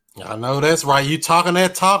well. I know that's right. You talking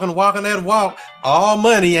that talk and walking that walk. All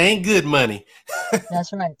money ain't good money.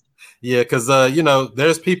 That's right. Yeah, because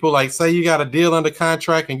there's people like, say you got a deal under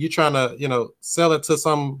contract and you're trying to sell it to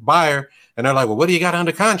some buyer, and they're like, well, what do you got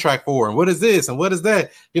under contract for? And what is this? And what is that?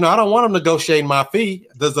 I don't want them negotiating my fee.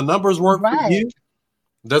 Does the numbers work for you?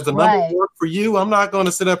 Does the numbers work for you? I'm not going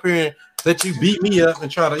to sit up here and let you beat me up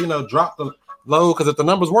and try to, drop the low. Because if the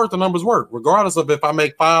numbers work, the numbers work, regardless of if I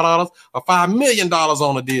make $5 or $5 million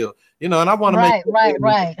on a deal. And I want to make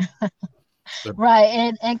right.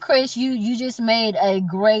 Right. And Chris, you just made a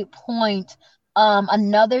great point.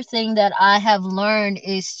 Another thing that I have learned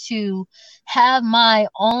is to have my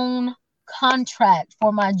own contract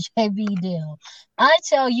for my JV deal. I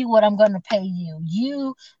tell you what I'm going to pay you.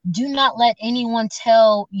 You do not let anyone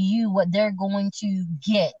tell you what they're going to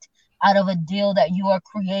get out of a deal that you are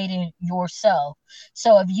creating yourself.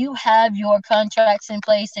 So if you have your contracts in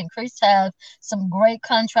place, and Chris have some great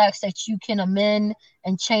contracts that you can amend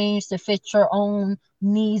and change to fit your own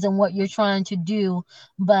needs and what you're trying to do,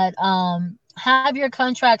 but have your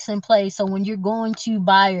contracts in place so when you're going to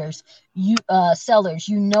buyers, sellers,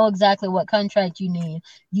 you know exactly what contract you need.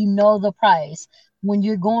 You know the price. When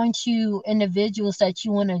you're going to individuals that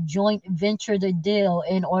you want to joint venture the deal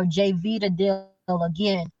in or JV the deal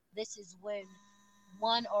again, this is when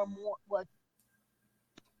one or more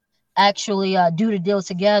actually do the deal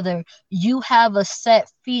together. You have a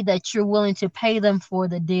set fee that you're willing to pay them for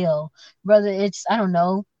the deal, whether it's, I don't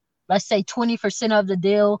know, let's say 20% of the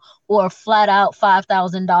deal or a flat out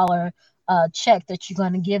 $5,000 check that you're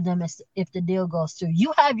going to give them if the deal goes through.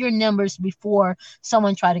 You have your numbers before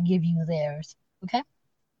someone try to give you theirs. Okay.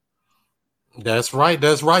 That's right.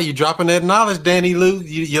 You dropping that knowledge, Danny Lou.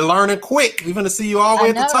 You're learning quick. We're going to see you all the way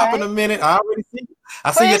at the top in a minute. I already see you.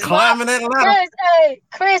 I see you climbing that ladder.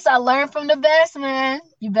 Chris, I learned from the best, man.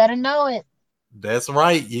 You better know it. That's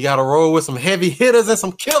right. You got to roll with some heavy hitters and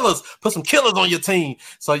some killers. Put some killers on your team.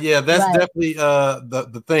 So yeah, that's definitely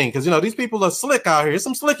the thing. Because these people are slick out here. There's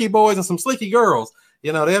some slicky boys and some slicky girls.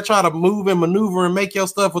 They'll try to move and maneuver and make your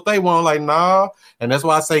stuff what they want. Like, nah. And that's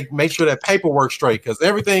why I say make sure that paperwork straight. Because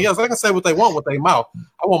everything else, I can say what they want with their mouth.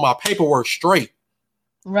 I want my paperwork straight.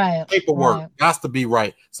 Right. Paperwork got to be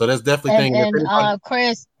right. So that's definitely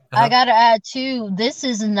Chris, I gotta add too, this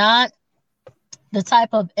is not the type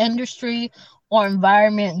of industry or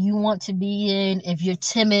environment you want to be in if you're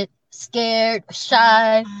timid, scared,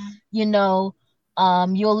 shy, you'll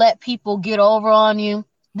let people get over on you.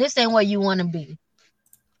 This ain't where you want to be.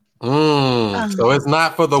 So it's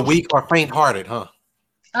not for the weak or faint-hearted, huh?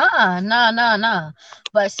 No.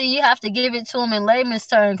 But see, you have to give it to them in layman's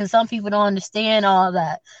terms because some people don't understand all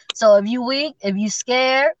that. So if you weak, if you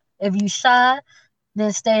scared, If you shy,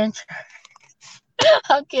 then stay in church.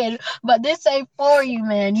 I'm kidding. But this ain't for you,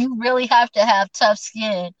 man. You really have to have tough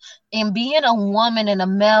skin. And being a woman in a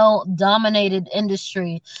male dominated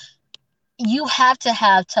industry, you have to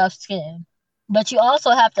have tough skin. But you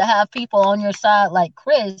also have to have people on your side like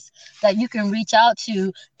Chris that you can reach out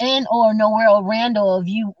to, and or Noel Randall if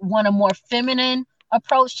you want a more feminine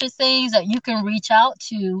approach to things that you can reach out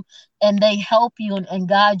to, and they help you and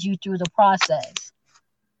guide you through the process.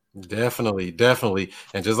 Definitely, definitely.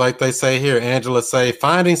 And just like they say here, Angela say,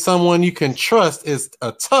 finding someone you can trust is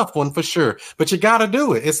a tough one for sure, but you got to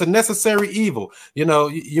do it. It's a necessary evil. You know,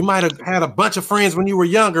 you might have had a bunch of friends when you were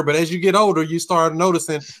younger, but as you get older, you start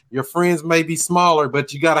noticing your friends may be smaller,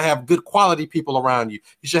 but you got to have good quality people around you.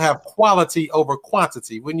 You should have quality over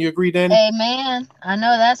quantity. Wouldn't you agree, Danny? Amen. I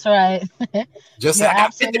know that's right. Just say, I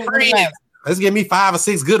got 50 friends. Right. Let's give me 5 or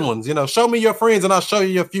 6 good ones. You know, show me your friends and I'll show you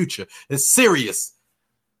your future. It's serious.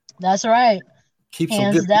 That's right. Keep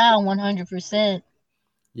hands down, 100%.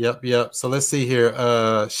 Yep. So let's see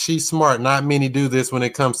here. She's smart. Not many do this when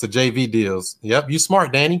it comes to JV deals. Yep, you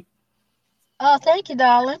smart, Danny. Oh, thank you,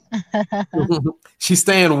 darling. She's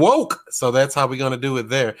staying woke, so that's how we're gonna do it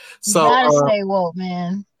there. So you gotta stay woke,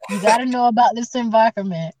 man. You gotta know about this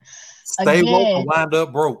environment. Stay woke or wind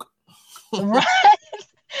up broke. Right.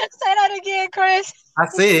 Say that again, Chris. I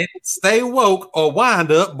said, stay woke or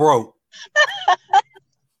wind up broke.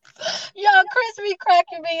 Yo, Chris be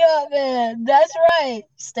cracking me up, man. That's right.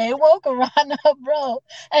 Stay woke or wind up broke.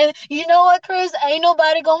 And you know what, Chris? Ain't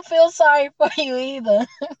nobody gonna feel sorry for you either.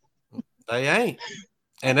 They ain't.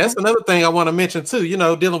 And that's another thing I want to mention too. You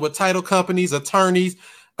know, dealing with title companies, attorneys,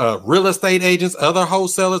 real estate agents, other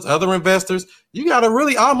wholesalers, other investors. You got to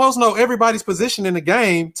really almost know everybody's position in the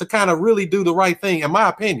game to kind of really do the right thing, in my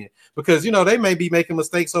opinion. Because, you know, they may be making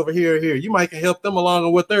mistakes over here or here. You might can help them along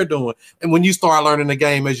on what they're doing. And when you start learning the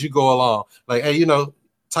game as you go along, like, hey, you know,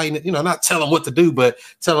 tighten it, you know, not tell them what to do, but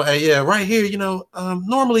tell them, hey, yeah, right here, you know,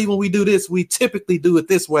 normally when we do this, we typically do it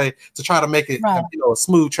this way to try to make it, you know, a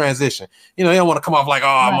smooth transition. You know, they don't want to come off like, oh,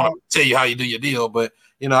 I want to tell you how you do your deal. But,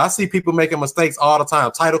 you know, I see people making mistakes all the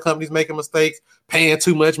time. Title companies making mistakes, paying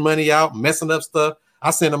too much money out, messing up stuff.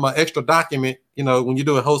 I send them an extra document, you know, when you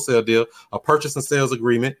do a wholesale deal, a purchase and sales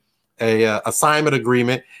agreement, a assignment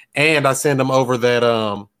agreement, and I send them over that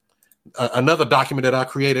another document that I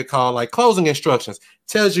created called like closing instructions.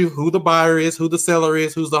 Tells you who the buyer is, who the seller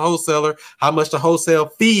is, who's the wholesaler, how much the wholesale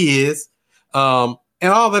fee is, and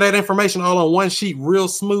all of that information all on one sheet, real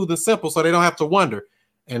smooth and simple, so they don't have to wonder.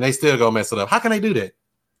 And they still go mess it up. How can they do that?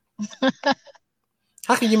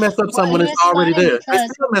 How can you mess up something when it's already there? They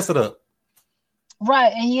still mess it up.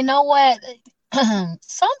 Right, and you know what?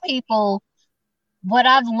 Some people, what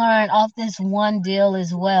I've learned off this one deal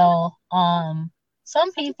as well,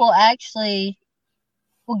 some people actually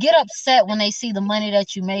will get upset when they see the money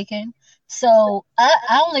that you're making. So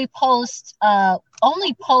I only post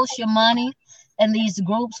your money in these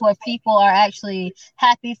groups where people are actually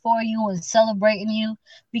happy for you and celebrating you,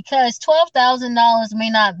 because $12,000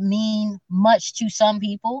 may not mean much to some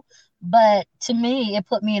people, but to me, it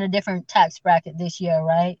put me in a different tax bracket this year,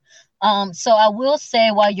 right? So I will say,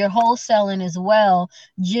 while you're wholesaling as well,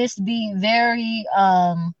 just be very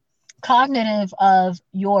cognitive of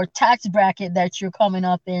your tax bracket that you're coming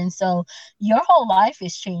up in. So your whole life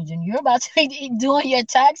is changing. You're about to be doing your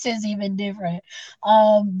taxes even different.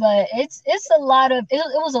 But it's a lot of it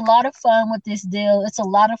was a lot of fun with this deal. It's a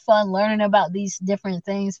lot of fun learning about these different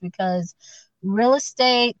things, because real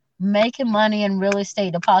estate, making money in real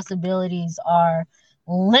estate, the possibilities are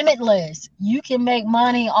limitless. You can make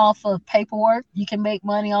money off of paperwork. You can make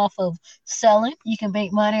money off of selling. You can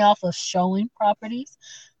make money off of showing properties,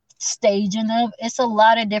 staging them. It's a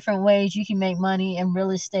lot of different ways you can make money in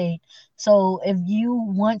real estate. So if you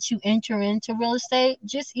want to enter into real estate,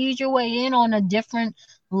 just ease your way in on a different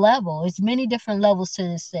level. It's many different levels to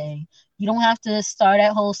this thing. You don't have to start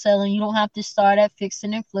at wholesaling. You don't have to start at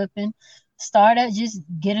fixing and flipping. Start at just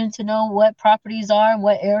getting to know what properties are,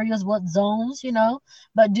 what areas, what zones, you know,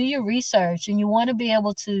 but do your research, and you want to be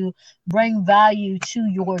able to bring value to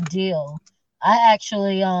your deal. I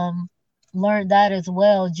actually learned that as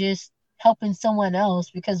well, just helping someone else,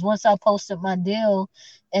 because once I posted my deal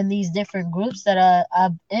in these different groups that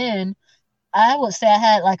I'm in, I would say I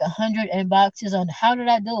had like 100 inboxes on how did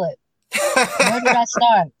I do it? Where did I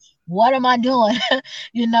start? What am I doing?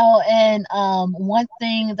 You know, and one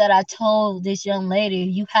thing that I told this young lady,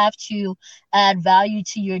 you have to add value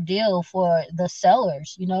to your deal for the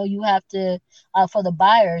sellers. You know, you have to, for the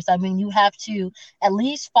buyers, I mean, you have to at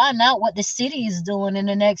least find out what the city is doing in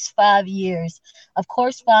the next 5 years. Of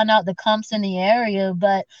course, find out the comps in the area,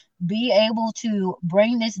 but be able to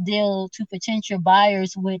bring this deal to potential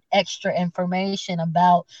buyers with extra information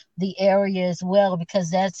about the area as well,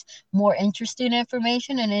 because that's more interesting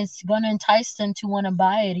information and it's going to entice them to want to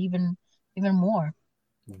buy it even more.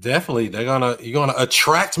 Definitely. You're gonna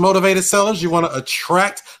attract motivated sellers. You want to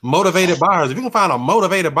attract motivated buyers. If you can find a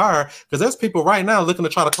motivated buyer, because there's people right now looking to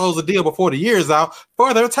try to close a deal before the year's out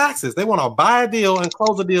for their taxes. They want to buy a deal and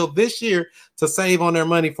close a deal this year to save on their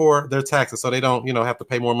money for their taxes, so they don't, have to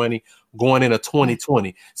pay more money going into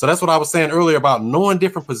 2020. So that's what I was saying earlier about knowing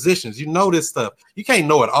different positions. You know this stuff. You can't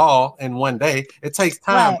know it all in one day. It takes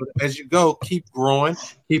time, Right. but as you go, keep growing,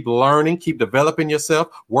 keep learning, keep developing yourself,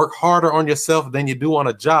 work harder on yourself than you do on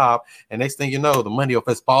a job. And next thing you know, the money will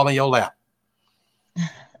just fall in your lap.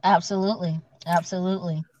 Absolutely.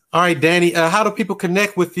 Absolutely. All right, Danny, how do people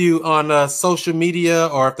connect with you on social media,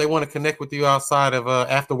 or if they want to connect with you outside of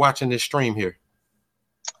after watching this stream here?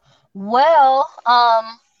 Well,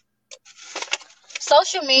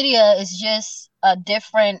 social media is just a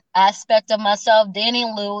different aspect of myself. Danny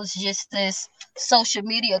Lou is just this social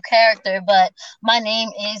media character, but my name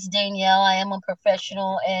is Danielle. I am a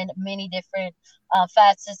professional in many different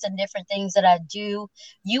facets and different things that I do.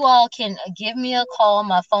 You all can give me a call.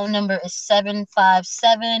 My phone number is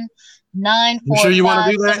 757-945-70. You sure you want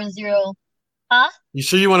to do that? Huh? You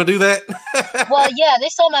sure you want to do that? Well, yeah,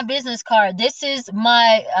 this on my business card. This is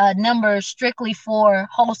my number strictly for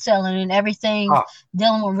wholesaling and everything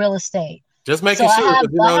dealing with real estate. Just making So sure. I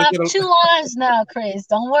have two lines now, Chris.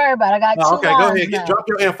 Don't worry about it. I got two okay, lines go ahead. now. Drop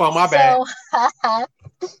your info. My bad. So,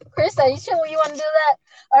 Chris, are you sure you want to do that?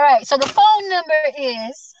 All right. So the phone number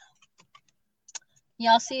is,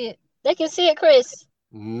 y'all see it? They can see it, Chris.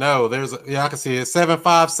 No, I can see it.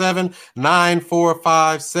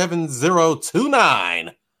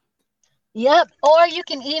 757-945-7029. Yep. Or you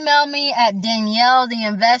can email me at Danielle the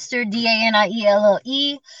Investor, DANIELLE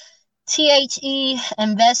THE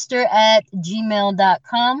investor at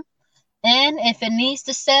gmail.com. And if it needs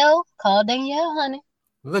to sell, call Danielle, honey.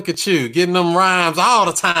 Look at you getting them rhymes all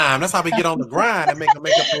the time. That's how we get on the grind and make up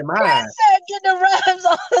their mind. Get the rhymes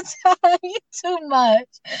all the time. You too much.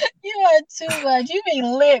 You are too much. You be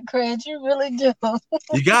lit, Chris. You really do.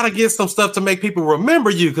 You got to get some stuff to make people remember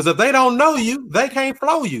you, because if they don't know you, they can't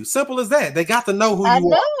flow you. Simple as that. They got to know who you are. I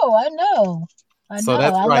know. So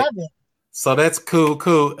that's right. I love it. So that's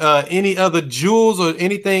cool. Any other jewels or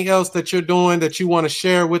anything else that you're doing that you want to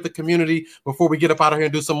share with the community before we get up out of here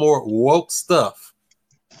and do some more woke stuff?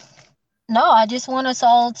 No, I just want us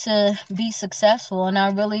all to be successful, and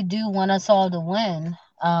I really do want us all to win.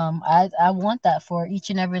 I want that for each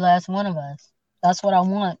and every last one of us. That's what I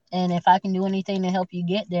want. And if I can do anything to help you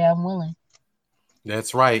get there, I'm willing.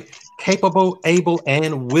 That's right. Capable, able,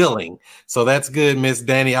 and willing. So that's good, Miss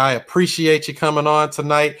Danny. I appreciate you coming on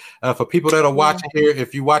tonight. For people that are watching here,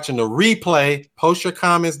 if you're watching the replay, post your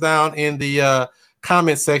comments down in the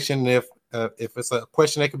comment section. If it's a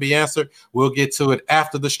question that can be answered, we'll get to it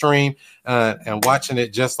after the stream and watching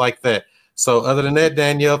it just like that. So other than that,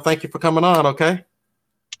 Danielle, thank you for coming on, okay?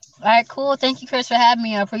 All right, cool. Thank you, Chris, for having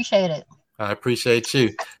me. I appreciate it. I appreciate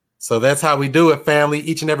you. So that's how we do it, family.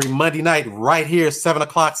 Each and every Monday night right here, 7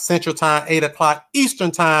 o'clock Central Time, 8 o'clock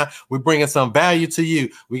Eastern Time. We're bringing some value to you.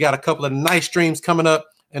 We got a couple of nice streams coming up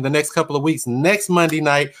in the next couple of weeks. Next Monday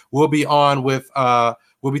night, we'll be on with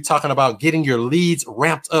we'll be talking about getting your leads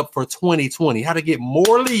ramped up for 2020, how to get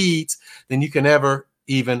more leads than you can ever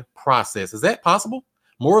even process. Is that possible?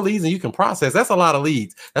 More leads than you can process. That's a lot of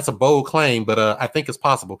leads. That's a bold claim, but I think it's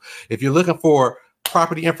possible. If you're looking for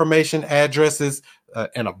property information, addresses,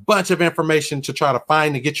 and a bunch of information to try to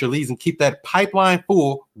find and get your leads and keep that pipeline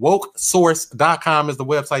full, wokesource.com is the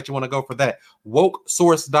website you want to go for that.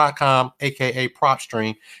 Wokesource.com, aka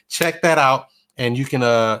PropStream. Check that out. And you can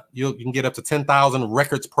get up to 10,000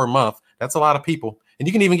 records per month. That's a lot of people. And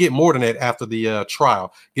you can even get more than that after the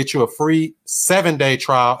trial. Get you a free 7-day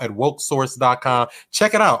trial at wokesource.com.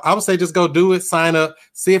 Check it out. I would say just go do it, sign up,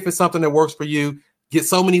 see if it's something that works for you. Get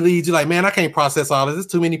so many leads. You're like, man, I can't process all this. There's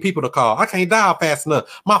too many people to call. I can't dial fast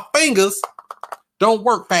enough. My fingers don't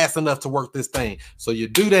work fast enough to work this thing. So you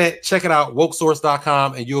do that. Check it out,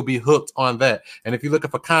 wokesource.com, and you'll be hooked on that. And if you're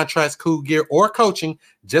looking for contracts, cool gear, or coaching,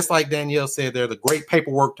 just like Danielle said, they're the great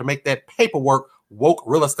paperwork to make that paperwork.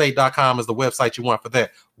 WokeRealEstate.com is the website you want for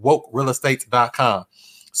that. WokeRealEstate.com.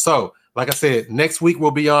 So, like I said, next week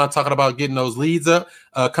we'll be on talking about getting those leads up.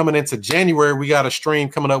 Coming into January, we got a stream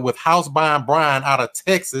coming up with House Buying Brian out of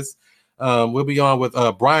Texas. We'll be on with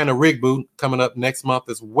Brian Arigbu coming up next month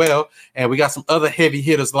as well. And we got some other heavy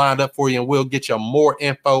hitters lined up for you, and we'll get you more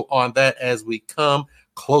info on that as we come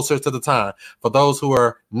closer to the time. For those who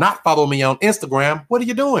are not following me on Instagram, what are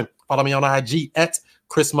you doing? Follow me on IG at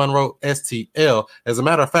Chris Monroe STL. As a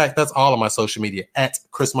matter of fact, that's all of my social media at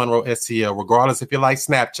Chris Monroe STL, regardless if you like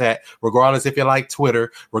Snapchat, regardless if you like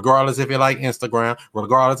Twitter, regardless if you like Instagram,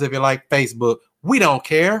 regardless if you like Facebook. We don't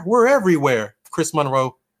care. We're everywhere. Chris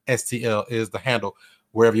Monroe STL is the handle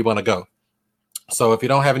wherever you want to go. So if you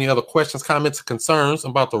don't have any other questions, comments, or concerns,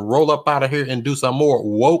 I'm about to roll up out of here and do some more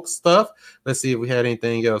woke stuff. Let's see if we had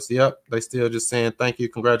anything else. Yep, they still just saying thank you,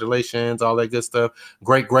 congratulations, all that good stuff.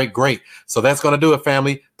 Great, great, great. So that's going to do it,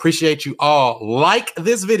 family. Appreciate you all. Like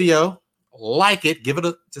this video. Like it. Give it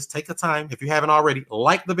a, just take the time. If you haven't already,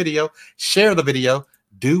 like the video. Share the video.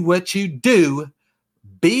 Do what you do.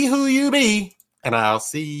 Be who you be. And I'll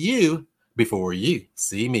see you before you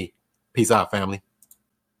see me. Peace out, family.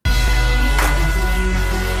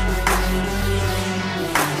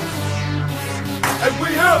 And we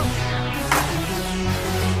have.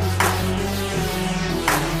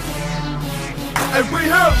 And we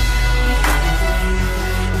have.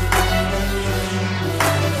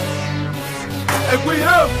 And we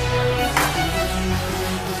have.